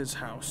Smoke to his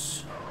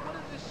house.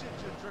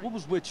 What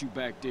was with you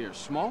back there,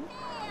 Smoke?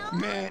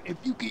 Man, if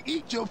you can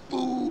eat your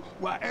food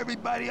while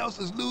everybody else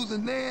is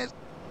losing theirs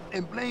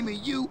and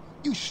blaming you,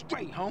 you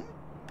straight, homie.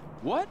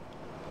 What?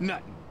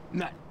 Nothing.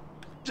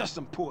 Just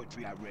some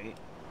poetry I read.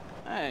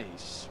 Hey,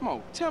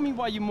 Smoke, tell me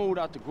why you moved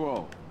out the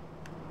Grove.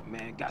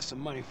 Man, got some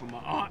money from my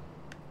aunt.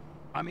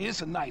 I mean,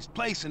 it's a nice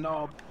place and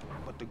all,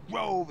 but the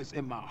Grove is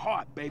in my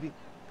heart, baby.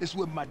 It's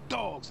where my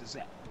dogs is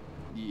at.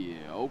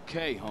 Yeah,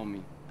 okay,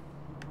 homie.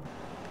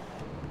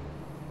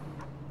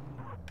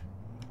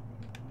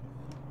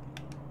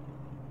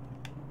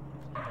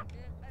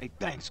 Hey,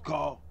 thanks,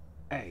 Carl.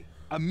 Hey,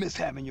 I miss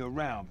having you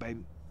around,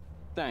 baby.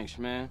 Thanks,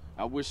 man.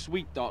 I wish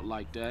Sweet thought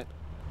like that.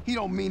 He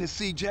don't mean it,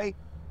 CJ.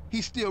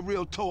 He's still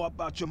real tore up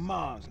about your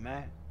moms,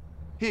 man.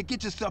 Here,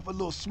 get yourself a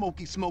little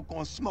smoky smoke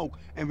on smoke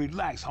and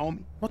relax,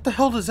 homie. What the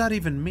hell does that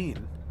even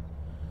mean?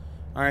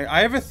 Alright,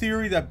 I have a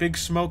theory that Big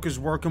Smoke is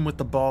working with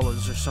the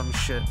Ballers or some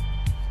shit.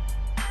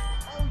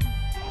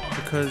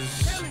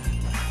 Because...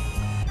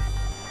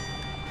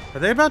 Are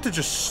they about to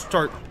just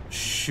start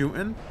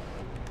shooting?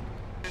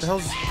 What the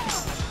hell's...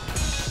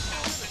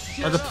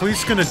 Are the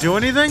police gonna do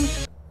anything?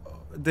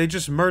 They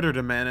just murdered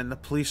a man and the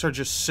police are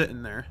just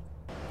sitting there.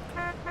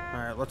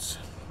 Alright, let's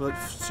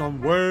lift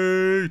some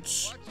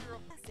weights.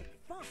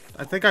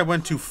 I think I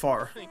went too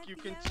far. Think you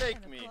can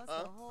take me,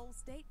 huh?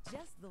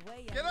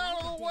 Get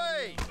out of the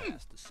way!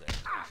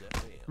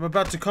 I'm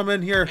about to come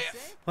in here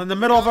in the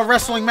middle of a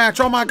wrestling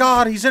match. Oh my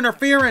god, he's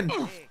interfering!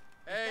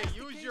 Hey,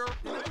 use your...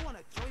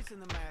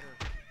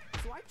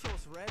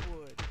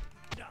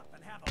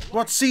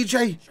 What's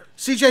CJ?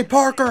 CJ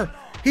Parker!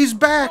 He's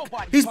back!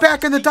 He's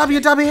back in the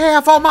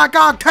WWF! Oh my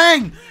god,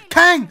 Kang!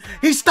 Kang!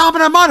 He's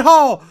stomping a mud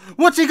hole!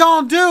 What's he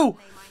gonna do?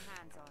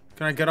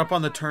 Can I get up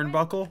on the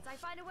turnbuckle?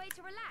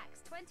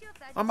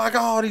 Oh my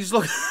god, he's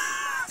looking...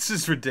 This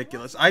is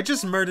ridiculous. I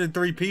just murdered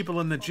 3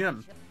 people in the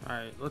gym.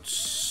 Alright,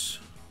 let's...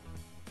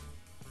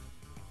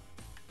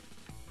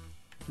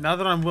 Now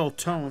that I'm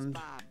well-toned...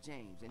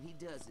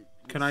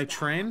 Can I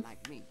train?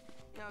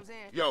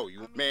 Yo,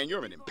 man,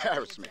 you're an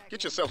embarrassment.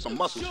 Get yourself some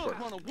muscles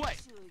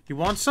first. You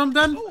want some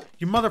then?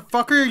 You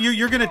motherfucker?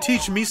 You're gonna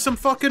teach me some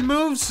fucking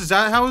moves? Is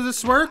that how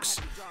this works?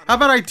 How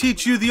about I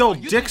teach you the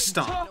old dick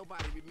stomp?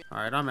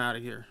 Alright, I'm out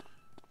of here.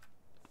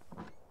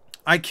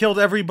 I killed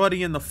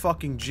everybody in the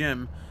fucking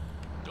gym.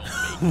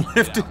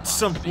 Lifted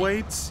some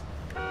weights.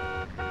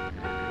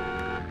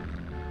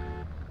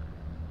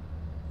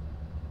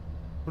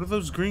 What are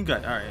those green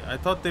guys? Alright, I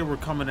thought they were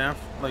coming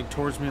after, like,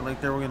 towards me, like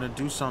they were gonna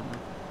do something.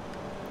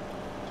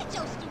 Get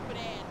your stupid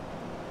ass.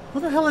 Who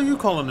the hell are you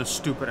calling a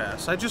stupid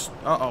ass? I just...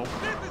 Uh-oh.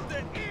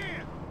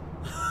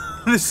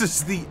 This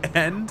is the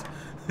end?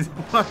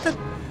 What?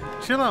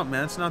 Chill out,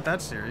 man. It's not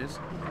that serious.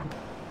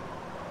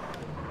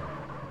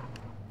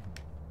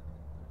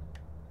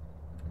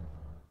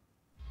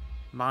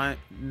 My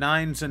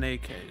 9s and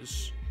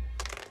AKs.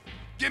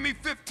 Give me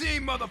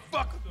 15,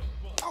 motherfucker!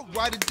 I'll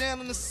write it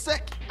down in a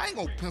second. I ain't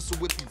gonna pencil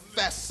with you,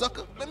 fat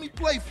sucker. Let me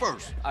play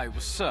first. Hey,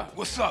 what's up?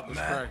 What's up,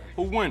 man?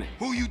 Who winning?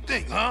 Who you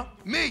think, huh?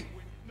 Me!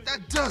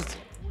 That does it.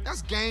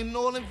 That's game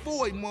null and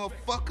void,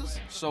 motherfuckers.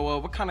 So,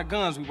 what kind of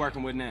guns we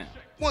working with now?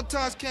 One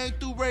time came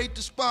through, raided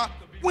the spot.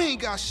 We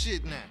ain't got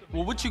shit now.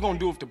 Well, what you gonna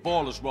do if the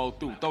Ballers roll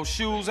through? Throw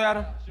shoes at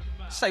them?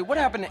 Say, what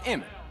happened to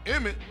Emmett?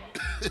 Emmett?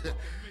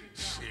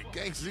 Shit,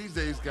 gangs these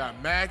days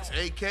got Max,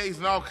 AKs,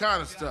 and all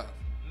kind of stuff.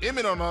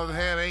 Emmett, on the other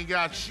hand, ain't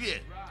got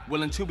shit.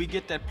 Well, until we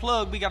get that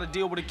plug, we gotta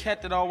deal with a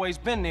cat that always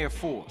been there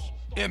for us.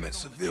 Emmett,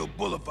 Seville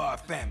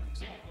Boulevard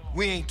families.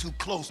 We ain't too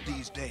close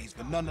these days,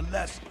 but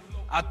nonetheless,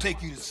 I'll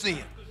take you to see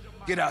him.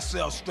 Get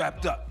ourselves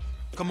strapped up.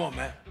 Come on,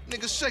 man.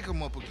 Nigga, shake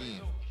him up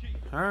again.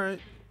 Alright.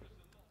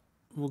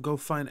 We'll go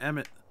find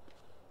Emmett.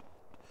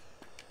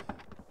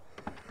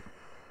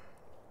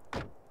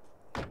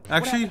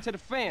 Actually, to the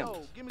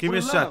family? give me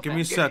a sec, give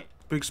me a sec.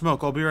 Big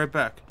Smoke, I'll be right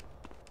back.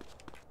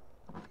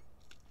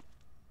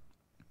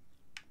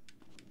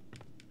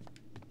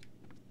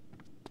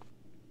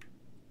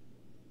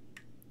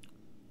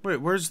 Wait,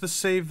 where's the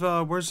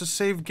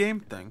save game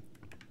thing?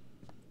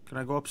 Can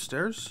I go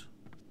upstairs?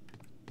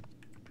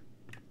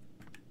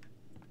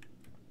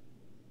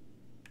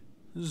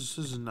 This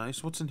is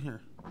nice. What's in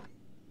here?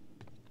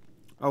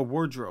 Oh,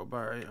 wardrobe.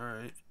 Alright,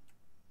 alright.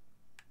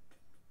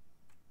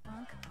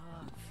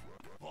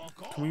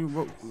 Can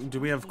we, do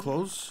we have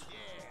clothes?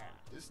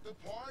 It's the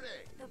party.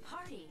 The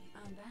party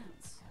on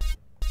bounce.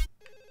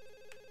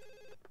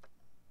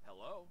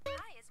 Hello?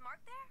 Hi, is Mark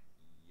there?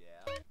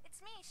 Yeah.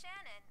 It's me,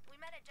 Shannon. We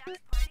met at Jack's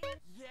party.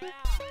 Yeah,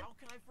 how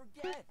can I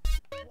forget?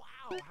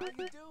 Wow, how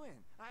you doing?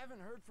 I haven't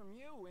heard from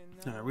you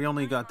in... Alright, we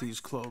only got these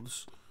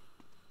clothes.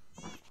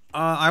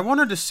 I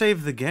wanted to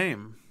save the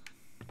game.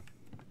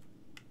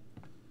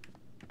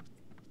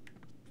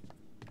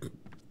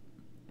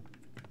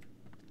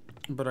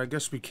 But I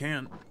guess we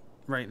can't.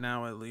 Right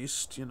now, at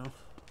least, you know.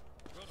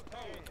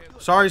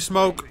 Sorry,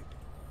 Smoke.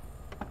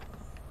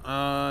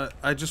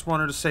 I just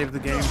wanted to save the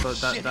game, but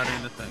that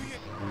ain't a thing.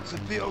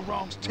 Severe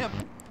wrongs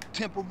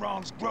temple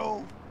wrongs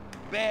grow.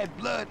 Bad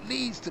blood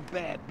leads to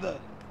bad blood.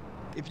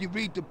 If you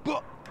read the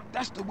book,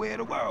 that's the way of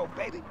the world,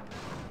 baby.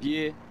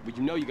 Yeah, but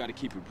you know you gotta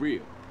keep it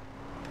real.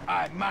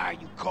 I admire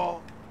you,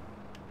 Carl.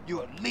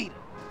 You're a leader,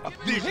 a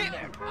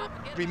visionary.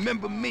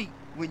 Remember me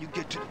when you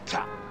get to the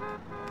top.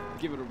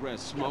 Give it a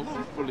rest, Smoke.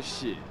 You're full of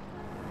shit.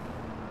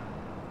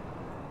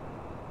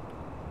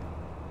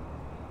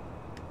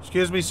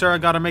 Excuse me, sir. I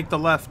gotta make the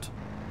left.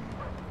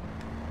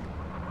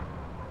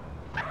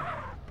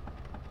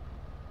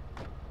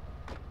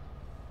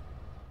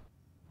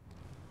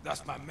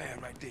 That's my man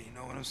right there, you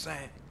know what I'm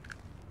saying?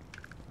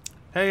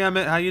 Hey,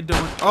 Emmett, how you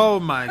doing? Oh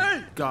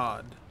my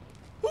God.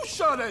 Who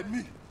shot at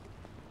me?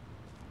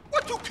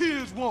 What do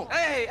kids want?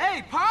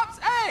 Hey, Pops,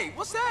 hey,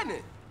 what's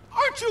happening?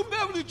 Aren't you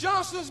Beverly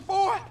Johnson's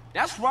boy?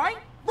 That's right.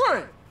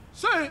 Brian,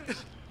 say,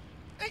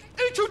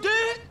 ain't you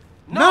dead?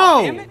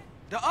 No! Emmett,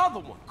 the other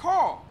one,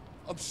 Carl.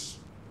 I'm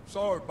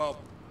sorry about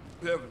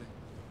Beverly.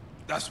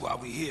 That's why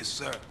we're here,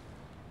 sir.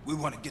 We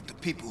want to get the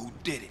people who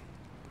did it.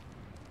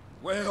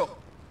 Well,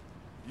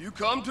 you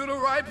come to the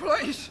right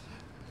place.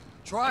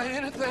 Try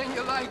anything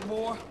you like,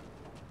 boy.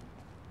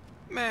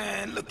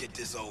 Man, look at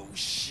this old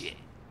shit.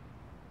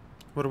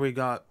 What do we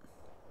got?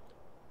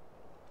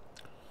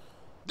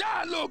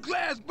 Die, little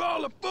glass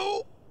baller,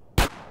 fool!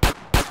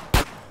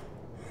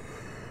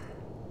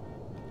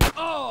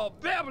 Oh,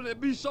 Beverly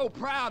be so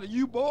proud of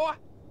you, boy.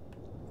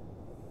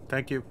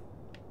 Thank you.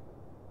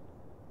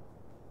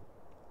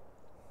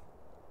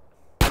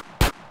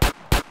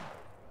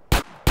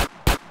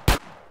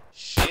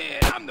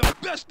 Shit, I'm the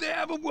best there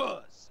ever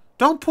was.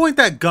 Don't point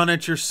that gun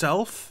at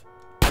yourself.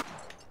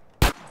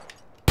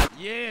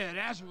 Yeah,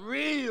 that's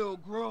real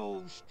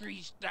Grove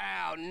Street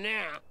style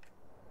now.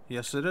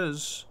 Yes, it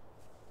is.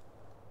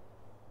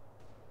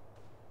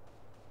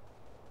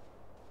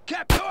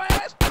 Cap your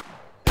ass?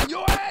 And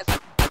your ass?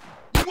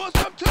 You want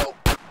some too?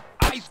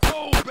 Ice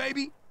cold,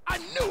 baby. I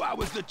knew I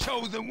was the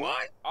chosen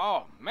one.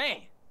 Oh,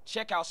 man.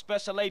 Check out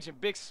Special Agent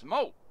Big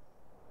Smoke.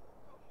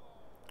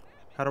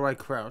 How do I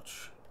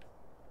crouch?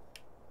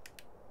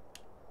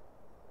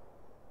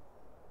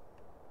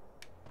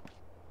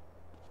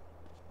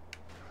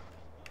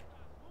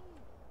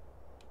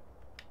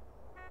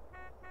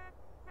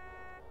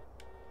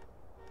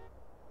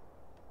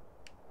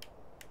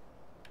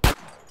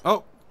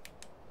 Oh.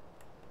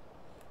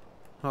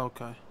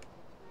 Okay.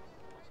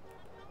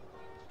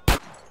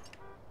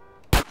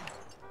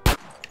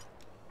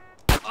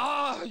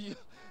 Oh,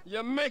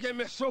 you're making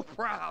me so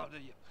proud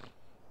of you.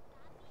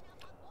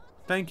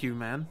 Thank you,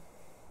 man.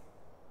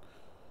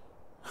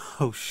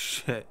 Oh,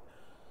 shit.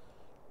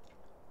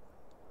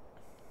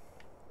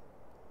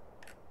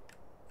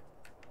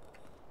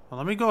 Well,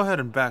 let me go ahead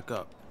and back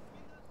up.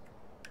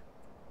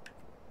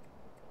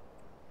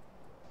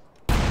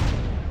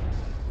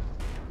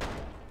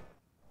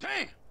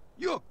 Damn,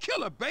 you're a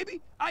killer,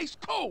 baby. Ice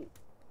cold.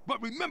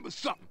 But remember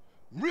something.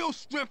 Real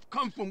strength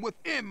comes from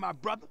within, my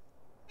brother.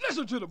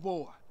 Listen to the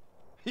boy.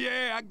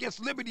 Yeah, I guess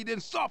liberty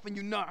didn't soften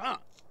you none, huh?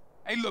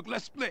 Hey, look,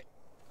 let's split.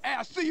 Hey,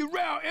 I'll see you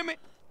around, Emmett.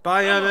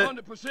 Bye, Emmett. I'm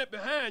 100%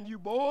 behind you,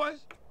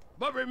 boys.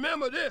 But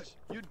remember this,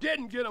 you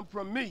didn't get them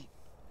from me.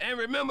 And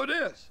remember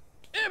this,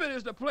 Emmett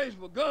is the place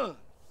for guns.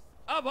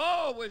 I've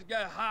always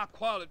got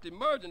high-quality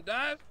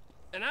merchandise,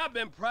 and I've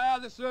been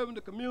proudly serving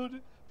the community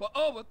for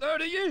over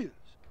 30 years.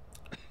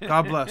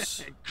 God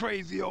bless.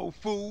 Crazy old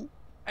fool.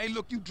 Hey,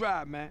 look, you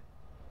drive, man.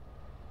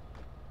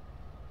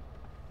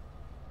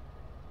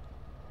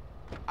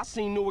 I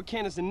seen newer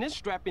cannons in this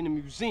strap in the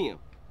museum.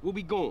 Where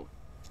we going?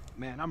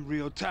 Man, I'm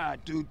real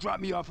tired, dude. Drop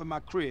me off at my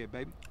crib,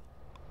 baby.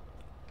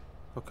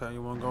 Okay,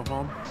 you wanna go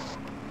home?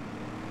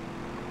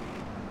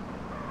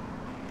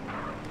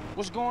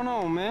 What's going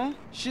on, man?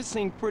 Shit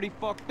seems pretty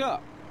fucked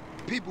up.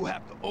 People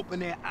have to open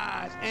their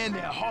eyes and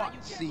their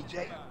hearts,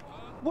 CJ.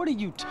 What are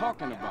you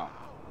talking about?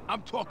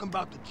 I'm talking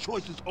about the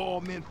choices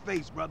all men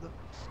face, brother.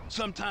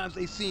 Sometimes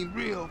they seem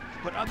real,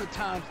 but other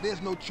times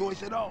there's no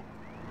choice at all.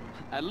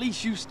 At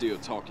least you still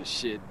talking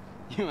shit.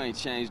 You ain't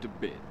changed a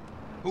bit.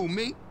 Who,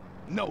 me?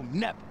 No,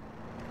 never.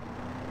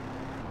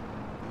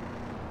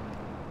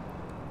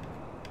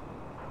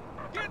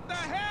 Get the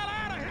hell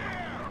out of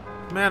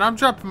here! Man, I'm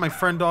dropping my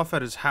friend off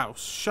at his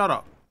house. Shut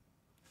up.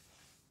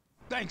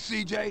 Thanks,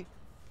 CJ.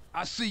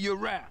 I'll see you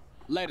around.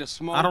 Later,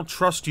 Smoke. I don't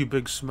trust you,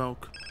 Big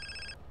Smoke.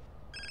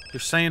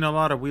 You're saying a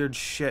lot of weird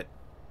shit.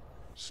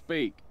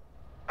 Speak.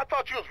 I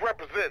thought you was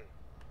representing.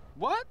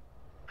 What?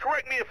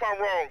 Correct me if I'm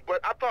wrong, but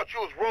I thought you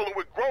was rolling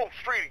with Grove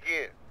Street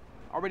again.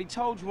 Already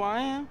told you I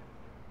am.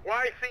 Well,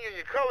 I ain't seen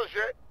your colors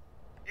yet.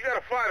 You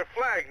gotta fly the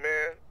flag,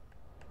 man.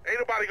 Ain't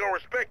nobody gonna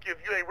respect you if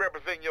you ain't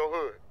representing your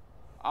hood.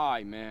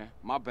 Alright, man.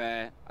 My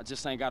bad. I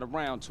just ain't got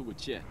around to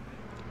it yet.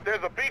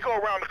 There's a Beagle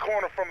around the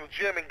corner from the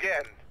gym in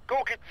Gatton.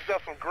 Go get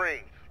yourself some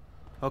greens.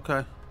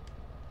 Okay.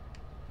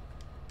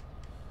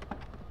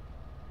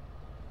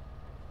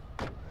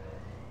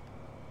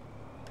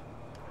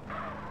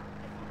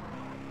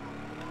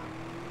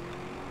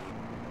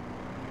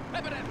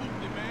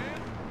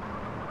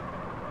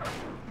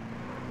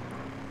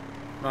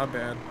 My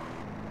bad.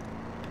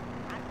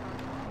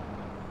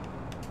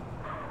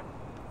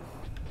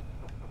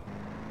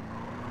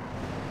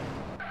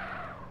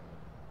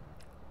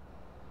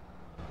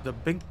 The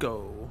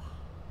bingo.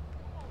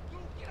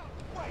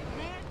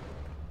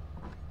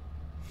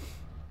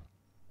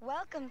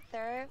 Welcome,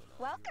 sir.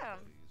 Welcome.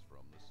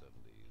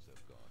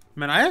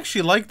 Man, I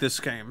actually like this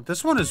game.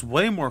 This one is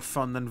way more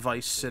fun than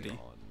Vice City.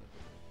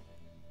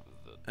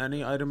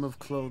 Any item of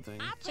clothing.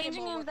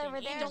 Changing room's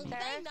over there, sir.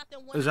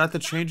 Is that the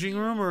changing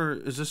room, or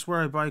is this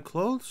where I buy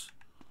clothes?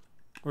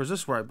 Or is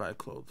this where I buy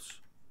clothes?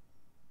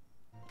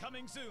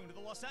 Coming soon to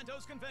the Los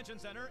Santos Convention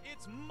Center,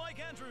 it's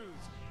Mike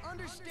Andrews.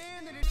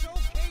 Understand that it's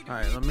okay to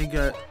Alright, let me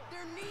get...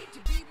 There need to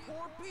be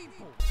poor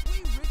people.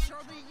 We rich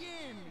are the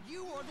yin,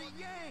 you are the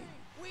yang.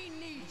 We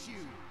need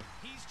you.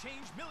 He's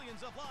changed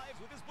millions of lives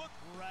with his book,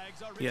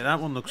 Rags Are Rich. Yeah, that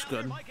one looks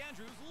good. Mike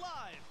Andrews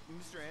live.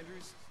 Mr.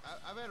 Andrews,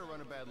 I've had a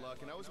run of bad luck,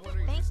 and I was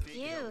wondering if the state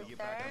could help me get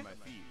back on my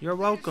feet. You're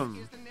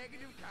welcome.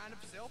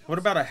 What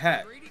about a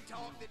hat?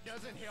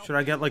 Should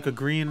I get like a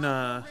green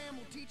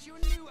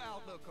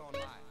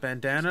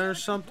bandana or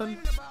something?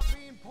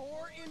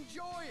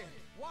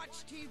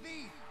 Watch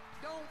TV.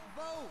 Don't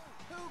vote.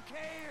 Who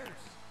cares?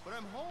 But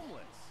I'm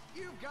homeless.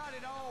 You've got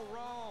it all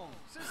wrong.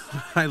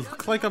 I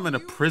look like I'm in a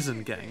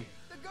prison gang.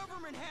 The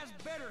government has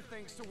better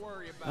things to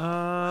worry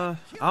about.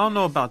 I don't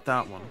know about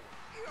that one.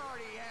 You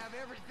already have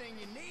everything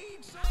you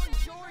need, so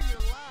enjoy your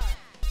life.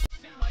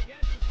 See Mike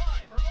Andrews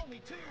live for only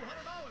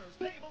 $200,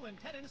 payable in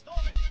 10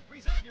 installments.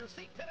 Reserve your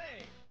seat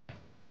today.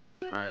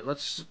 Alright,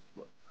 let's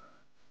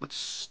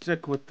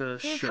stick with the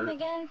You shirt. come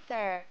again,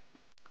 sir.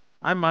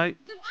 I might.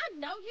 Do I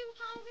know you,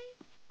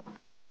 homie?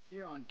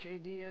 You're on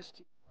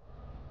KDST.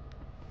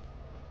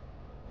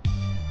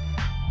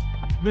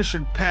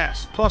 Mission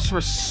pass plus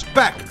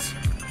respect.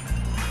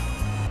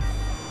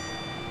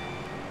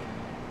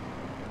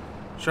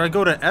 Should I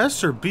go to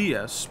S or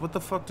BS? What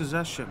the fuck does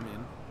that shit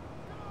mean?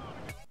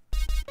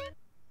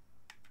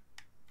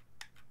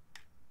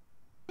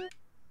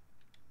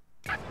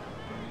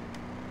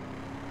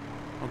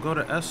 I'll go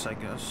to S, I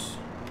guess.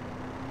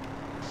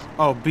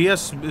 Oh,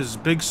 BS is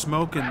big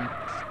smoke, and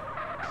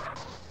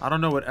I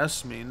don't know what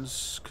S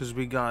means, because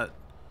we got...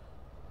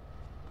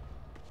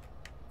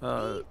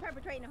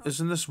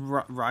 isn't this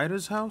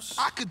Ryder's house?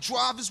 I could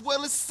drive as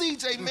well as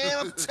CJ, man,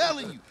 I'm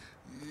telling you.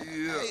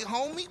 Yeah. Hey,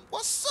 homie,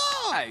 what's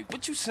up? Hey,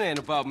 what you saying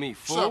about me,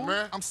 fool? What's up,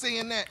 man? I'm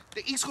saying that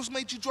the East Coast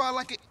made you drive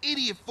like an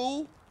idiot,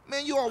 fool.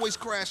 Man, you always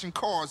crashing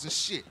cars and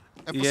shit.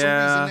 And for some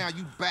reason now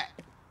you back.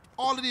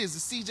 All it is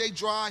CJ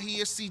drive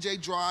here,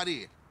 CJ drive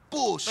there.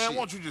 Bullshit. Man,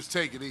 why don't you just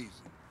take it easy?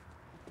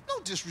 No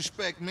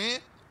disrespect, man,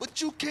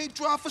 but you can't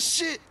drive for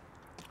shit.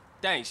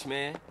 Thanks,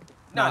 man.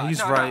 Nah,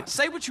 he's right. Nah.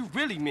 Say what you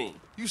really mean.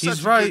 You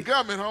such a good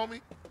gunman,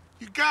 homie.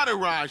 You gotta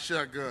ride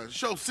shotgun.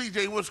 Show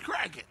CJ what's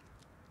cracking.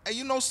 Hey,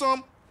 you know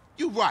something?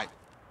 You right.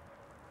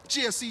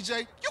 Yeah,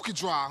 CJ, you can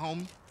drive,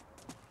 homie.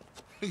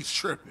 He's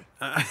tripping.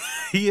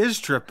 He is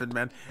tripping,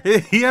 man.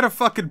 He had a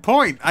fucking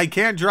point. I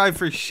can't drive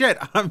for shit.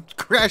 I'm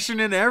crashing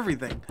into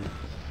everything.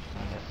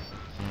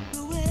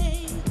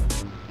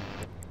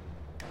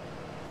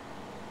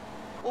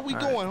 Where we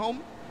going,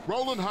 homie?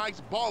 Rolling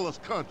Heights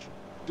Ballers Country.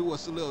 Do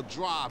us a little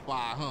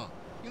drive-by, huh?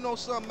 You know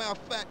something, matter of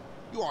fact,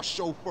 you are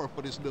chauffeur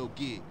for this little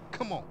gig.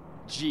 Come on.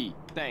 G.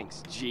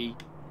 Thanks, G.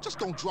 Just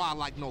don't drive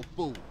like no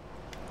fool.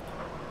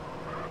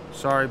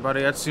 Sorry,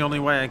 buddy. That's the only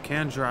way I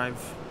can drive.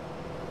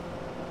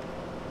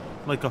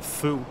 Like a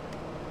foo.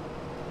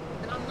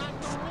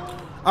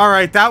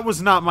 Alright, that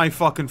was not my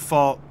fucking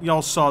fault.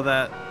 Y'all saw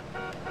that.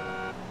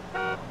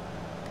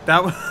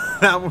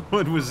 That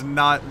one was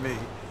not me.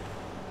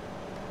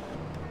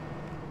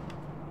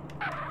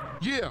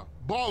 Yeah,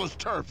 Ballers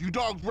Turf. You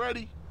dogs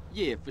ready?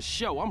 Yeah, for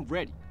sure. I'm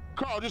ready.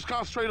 Carl, just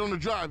concentrate on the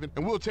driving,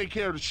 and we'll take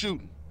care of the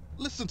shooting.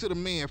 Listen to the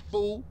man,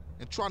 fool,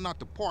 and try not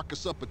to park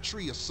us up a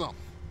tree or something.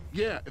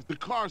 Yeah, if the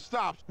car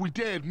stops, we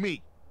dead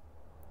meat.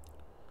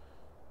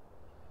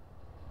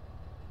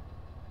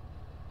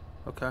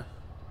 Okay.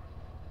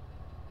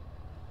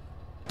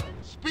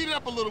 Speed it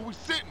up a little, we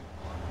sitting.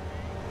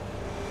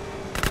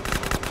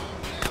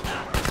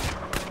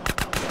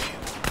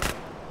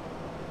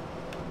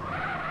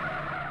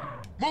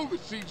 Move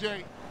it,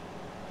 CJ.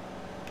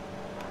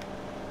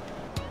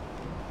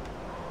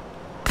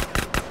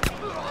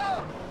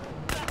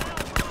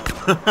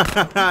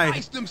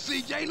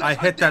 I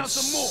hit that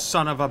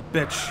son of a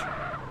bitch.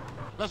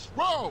 Let's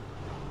roll.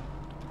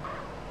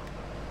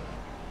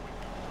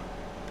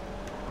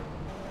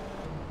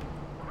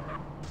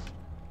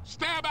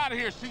 Stab out of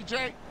here,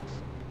 CJ.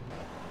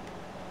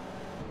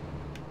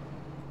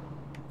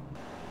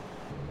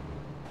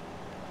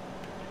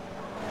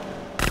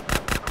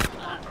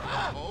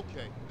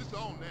 Okay, it's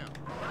on now.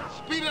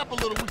 Speed it up a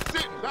little, we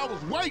sitting. That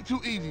was way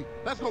too easy.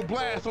 Let's go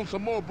blast on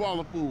some more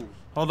baller fools.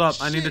 Hold up,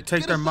 I need to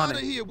take their money. Get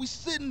us out of here. We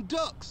sitting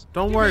ducks.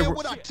 Don't worry. Man,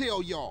 what I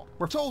tell y'all?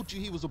 Told you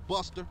he was a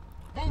buster.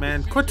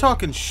 Man, quit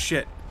talking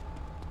shit.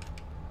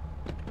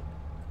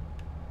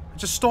 I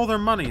just stole their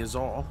money is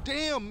all.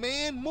 Damn,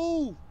 man,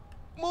 move.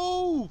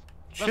 Move.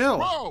 Chill.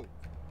 Let's roll.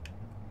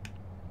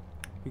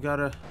 We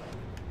gotta...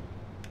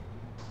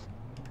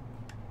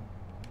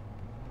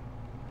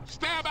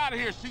 Stab out of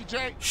here,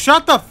 CJ.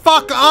 Shut the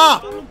fuck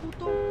up!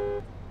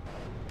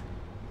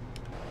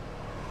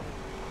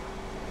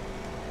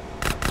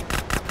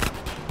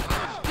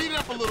 Speed it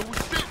up a little. We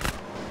sit.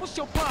 What's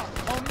your problem,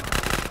 homie?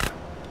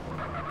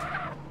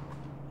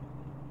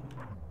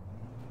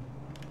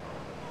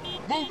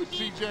 Move it,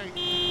 CJ.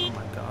 Oh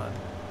my god.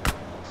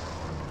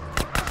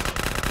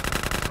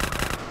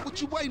 What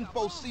you waiting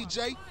for,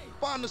 CJ?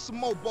 Find us some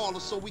more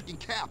ballers so we can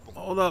cap them.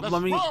 Hold up,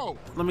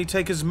 let me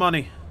take his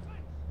money.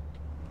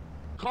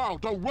 Carl,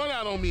 don't run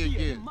out on me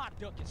again.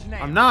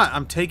 I'm not.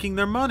 I'm taking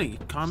their money.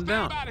 Calm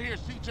down. Out of here,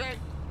 CJ.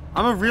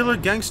 I'm a realer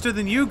gangster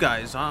than you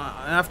guys.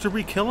 After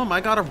we kill them,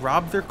 I gotta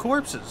rob their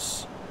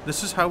corpses.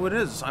 This is how it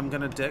is. I'm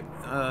gonna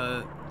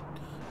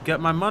get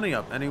my money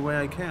up any way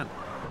I can.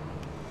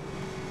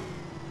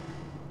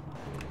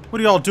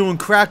 What are y'all doing?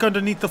 Crack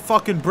underneath the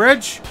fucking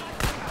bridge?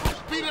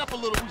 Speed it up a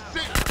little. We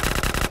sit.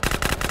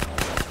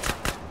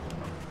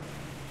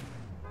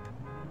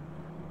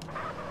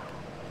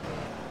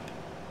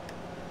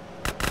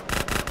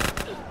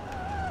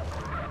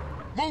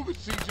 Move it,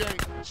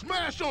 CJ.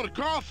 Smash on it,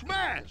 Carl.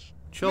 Smash.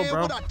 Chill, man,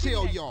 bro. What I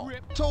tell y'all?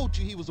 Told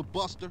you he was a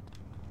buster.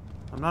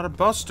 I'm not a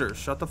buster.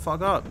 Shut the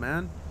fuck up,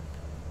 man.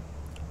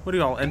 What are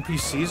y'all,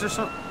 NPCs or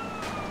something?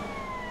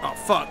 Oh,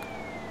 fuck.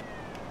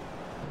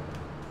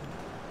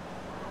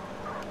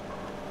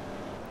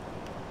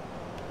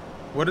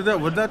 What'd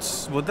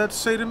that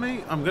say to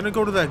me? I'm gonna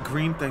go to that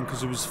green thing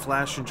because it was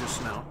flashing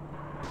just now.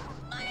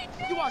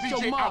 You watch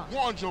CJ, your mom. I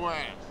warned your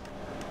ass.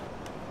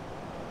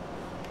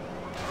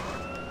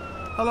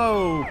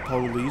 Hello,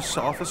 police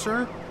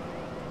officer.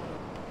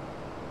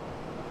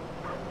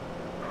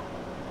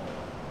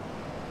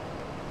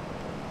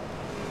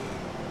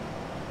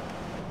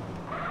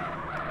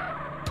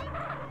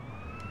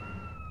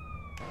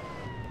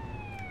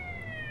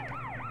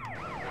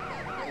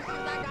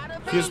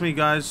 Excuse me,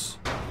 guys.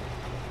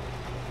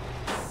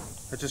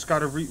 I just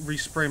gotta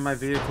respray my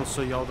vehicle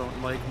so y'all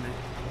don't like me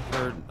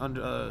or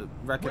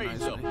recognize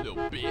Raise up, me. little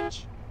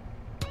bitch.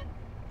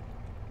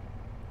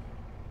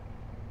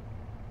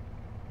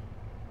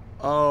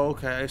 Oh,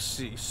 okay, I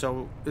see.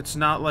 So it's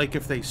not like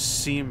if they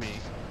see me.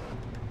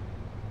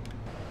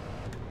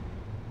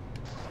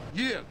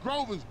 Yeah,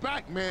 Grover's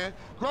back, man.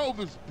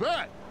 Grover's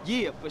back.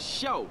 Yeah, for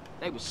sure.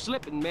 They was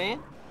slipping,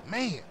 man.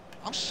 Man,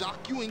 I'm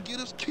shocked you ain't get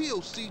us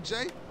killed,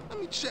 CJ. Let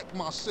me check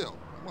myself.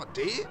 Am I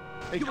dead?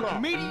 Hey,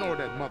 Carl, ignore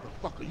that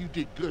motherfucker. You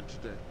did good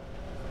today.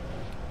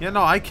 Yeah,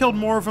 no, I killed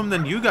more of them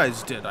than you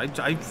guys did.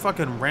 I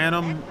fucking ran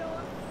them.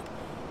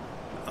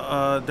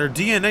 Their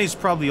DNA's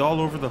probably all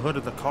over the hood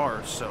of the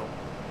car, so.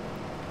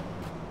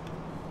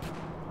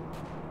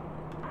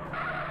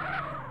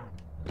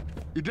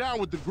 You're down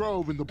with the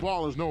Grove and the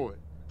Ballers know it.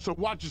 So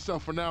watch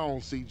yourself from now on,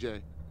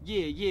 CJ.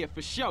 Yeah,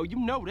 for sure. You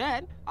know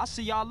that. I'll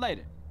see y'all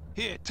later.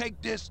 Here, take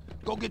this.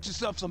 Go get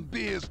yourself some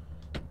beers.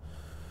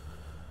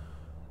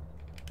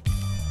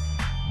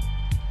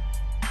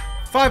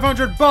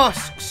 500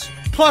 bucks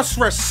plus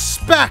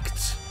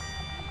respect.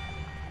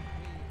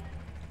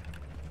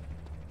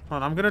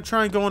 Hold on, I'm gonna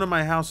try and go into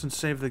my house and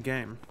save the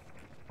game.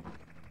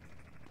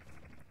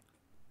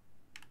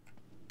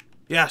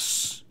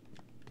 Yes.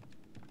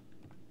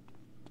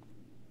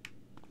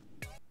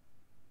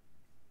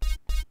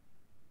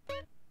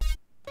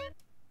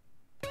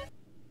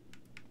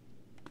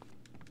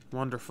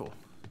 Wonderful.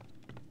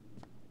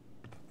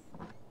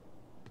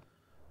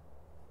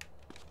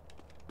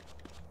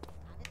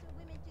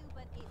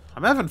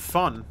 I'm having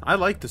fun. I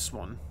like this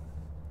one.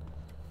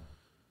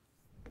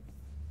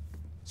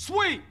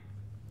 Sweet!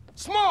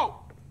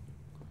 Smoke!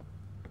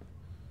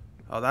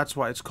 Oh, that's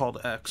why it's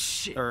called X.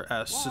 Shit. Or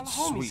S. Where It's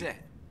all the homies sweet. at?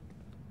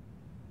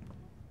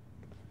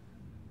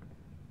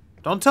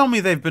 Don't tell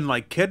me they've been,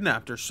 like,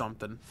 kidnapped or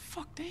something.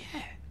 Fuck they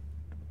at?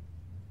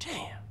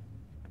 Damn.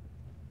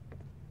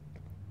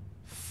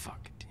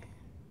 Fuck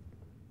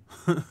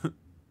damn.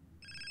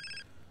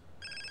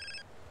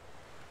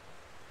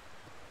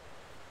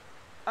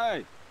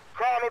 Hey.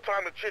 Carl, no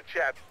time to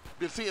chit-chat.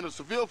 Been seeing a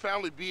Seville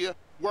family beer,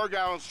 work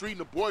out on the street, and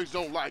the boys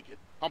don't like it.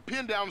 I'm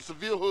pinned down in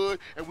Seville hood,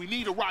 and we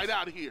need a ride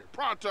out of here.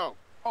 Pronto.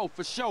 Oh,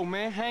 for sure,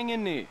 man. Hang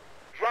in there.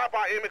 Drop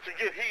our image and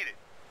get heated.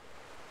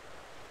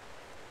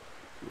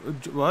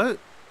 What?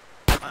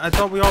 I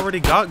thought we already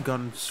got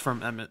guns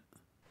from Emmett.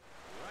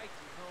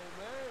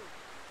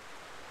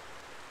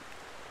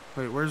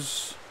 Wait,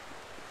 where's...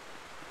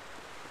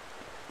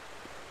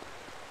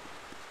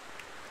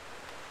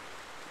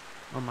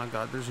 Oh my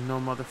god, there's no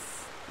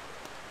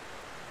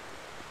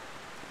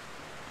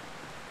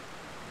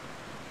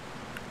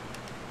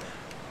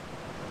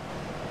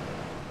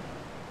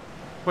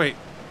Wait.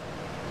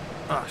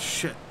 Ah,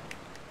 shit.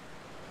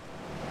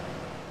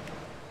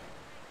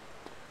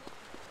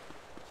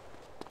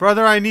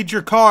 Brother, I need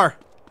your car.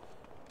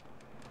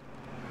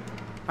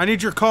 I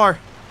need your car.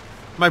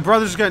 My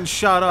brother's getting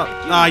shot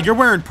up. You're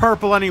wearing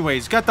purple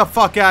anyways. Get the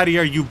fuck out of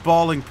here, you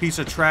bawling piece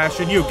of trash.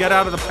 And you, get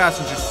out of the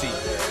passenger seat.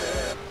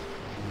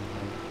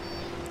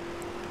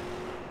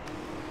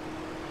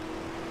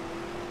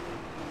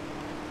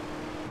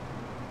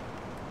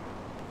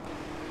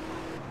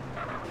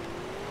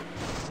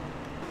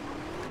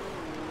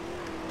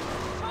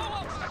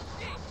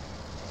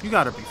 You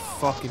gotta be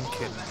fucking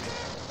kidding me.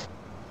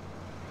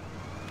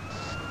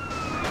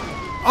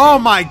 Oh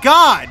my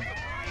god!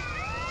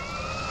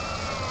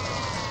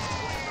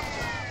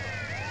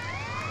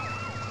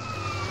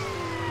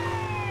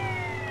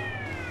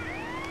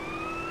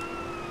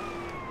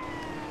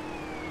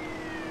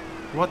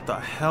 What the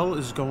hell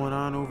is going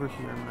on over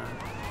here, man?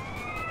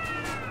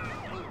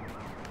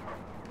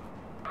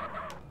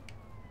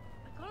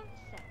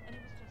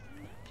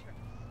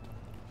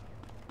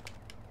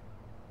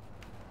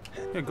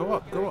 Yeah, go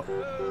up, go up.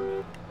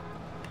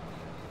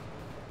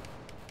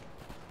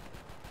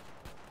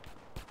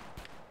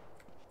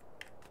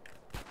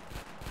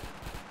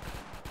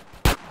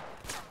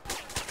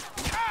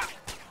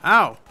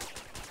 Ow!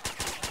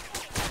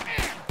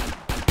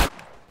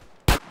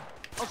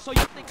 Oh, so you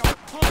think I'm a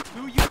punk,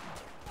 do you?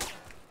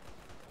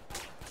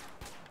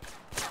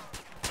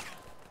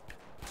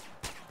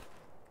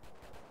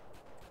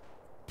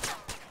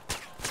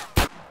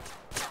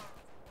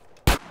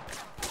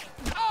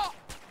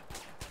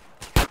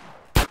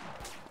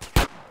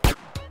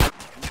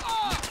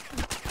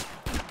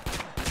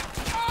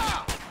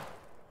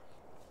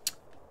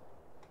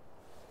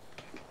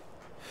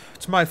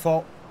 It's my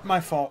fault. My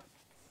fault.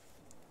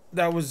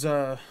 That was,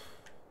 yeah,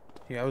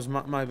 it was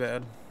my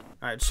bad.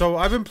 Alright, so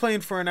I've been playing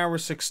for an hour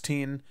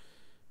 16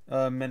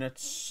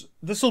 minutes.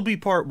 This'll be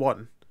part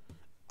 1.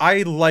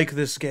 I like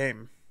this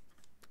game.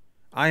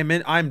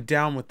 I'm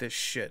down with this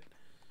shit.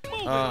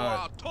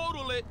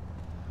 Total it.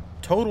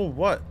 Total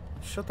what?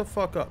 Shut the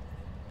fuck up.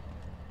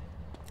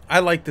 I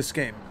like this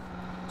game.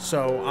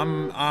 So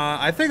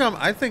I think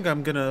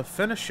I'm gonna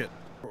finish it.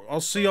 I'll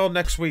see y'all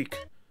next week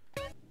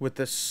with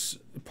this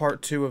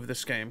part 2 of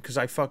this game, because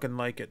I fucking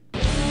like it.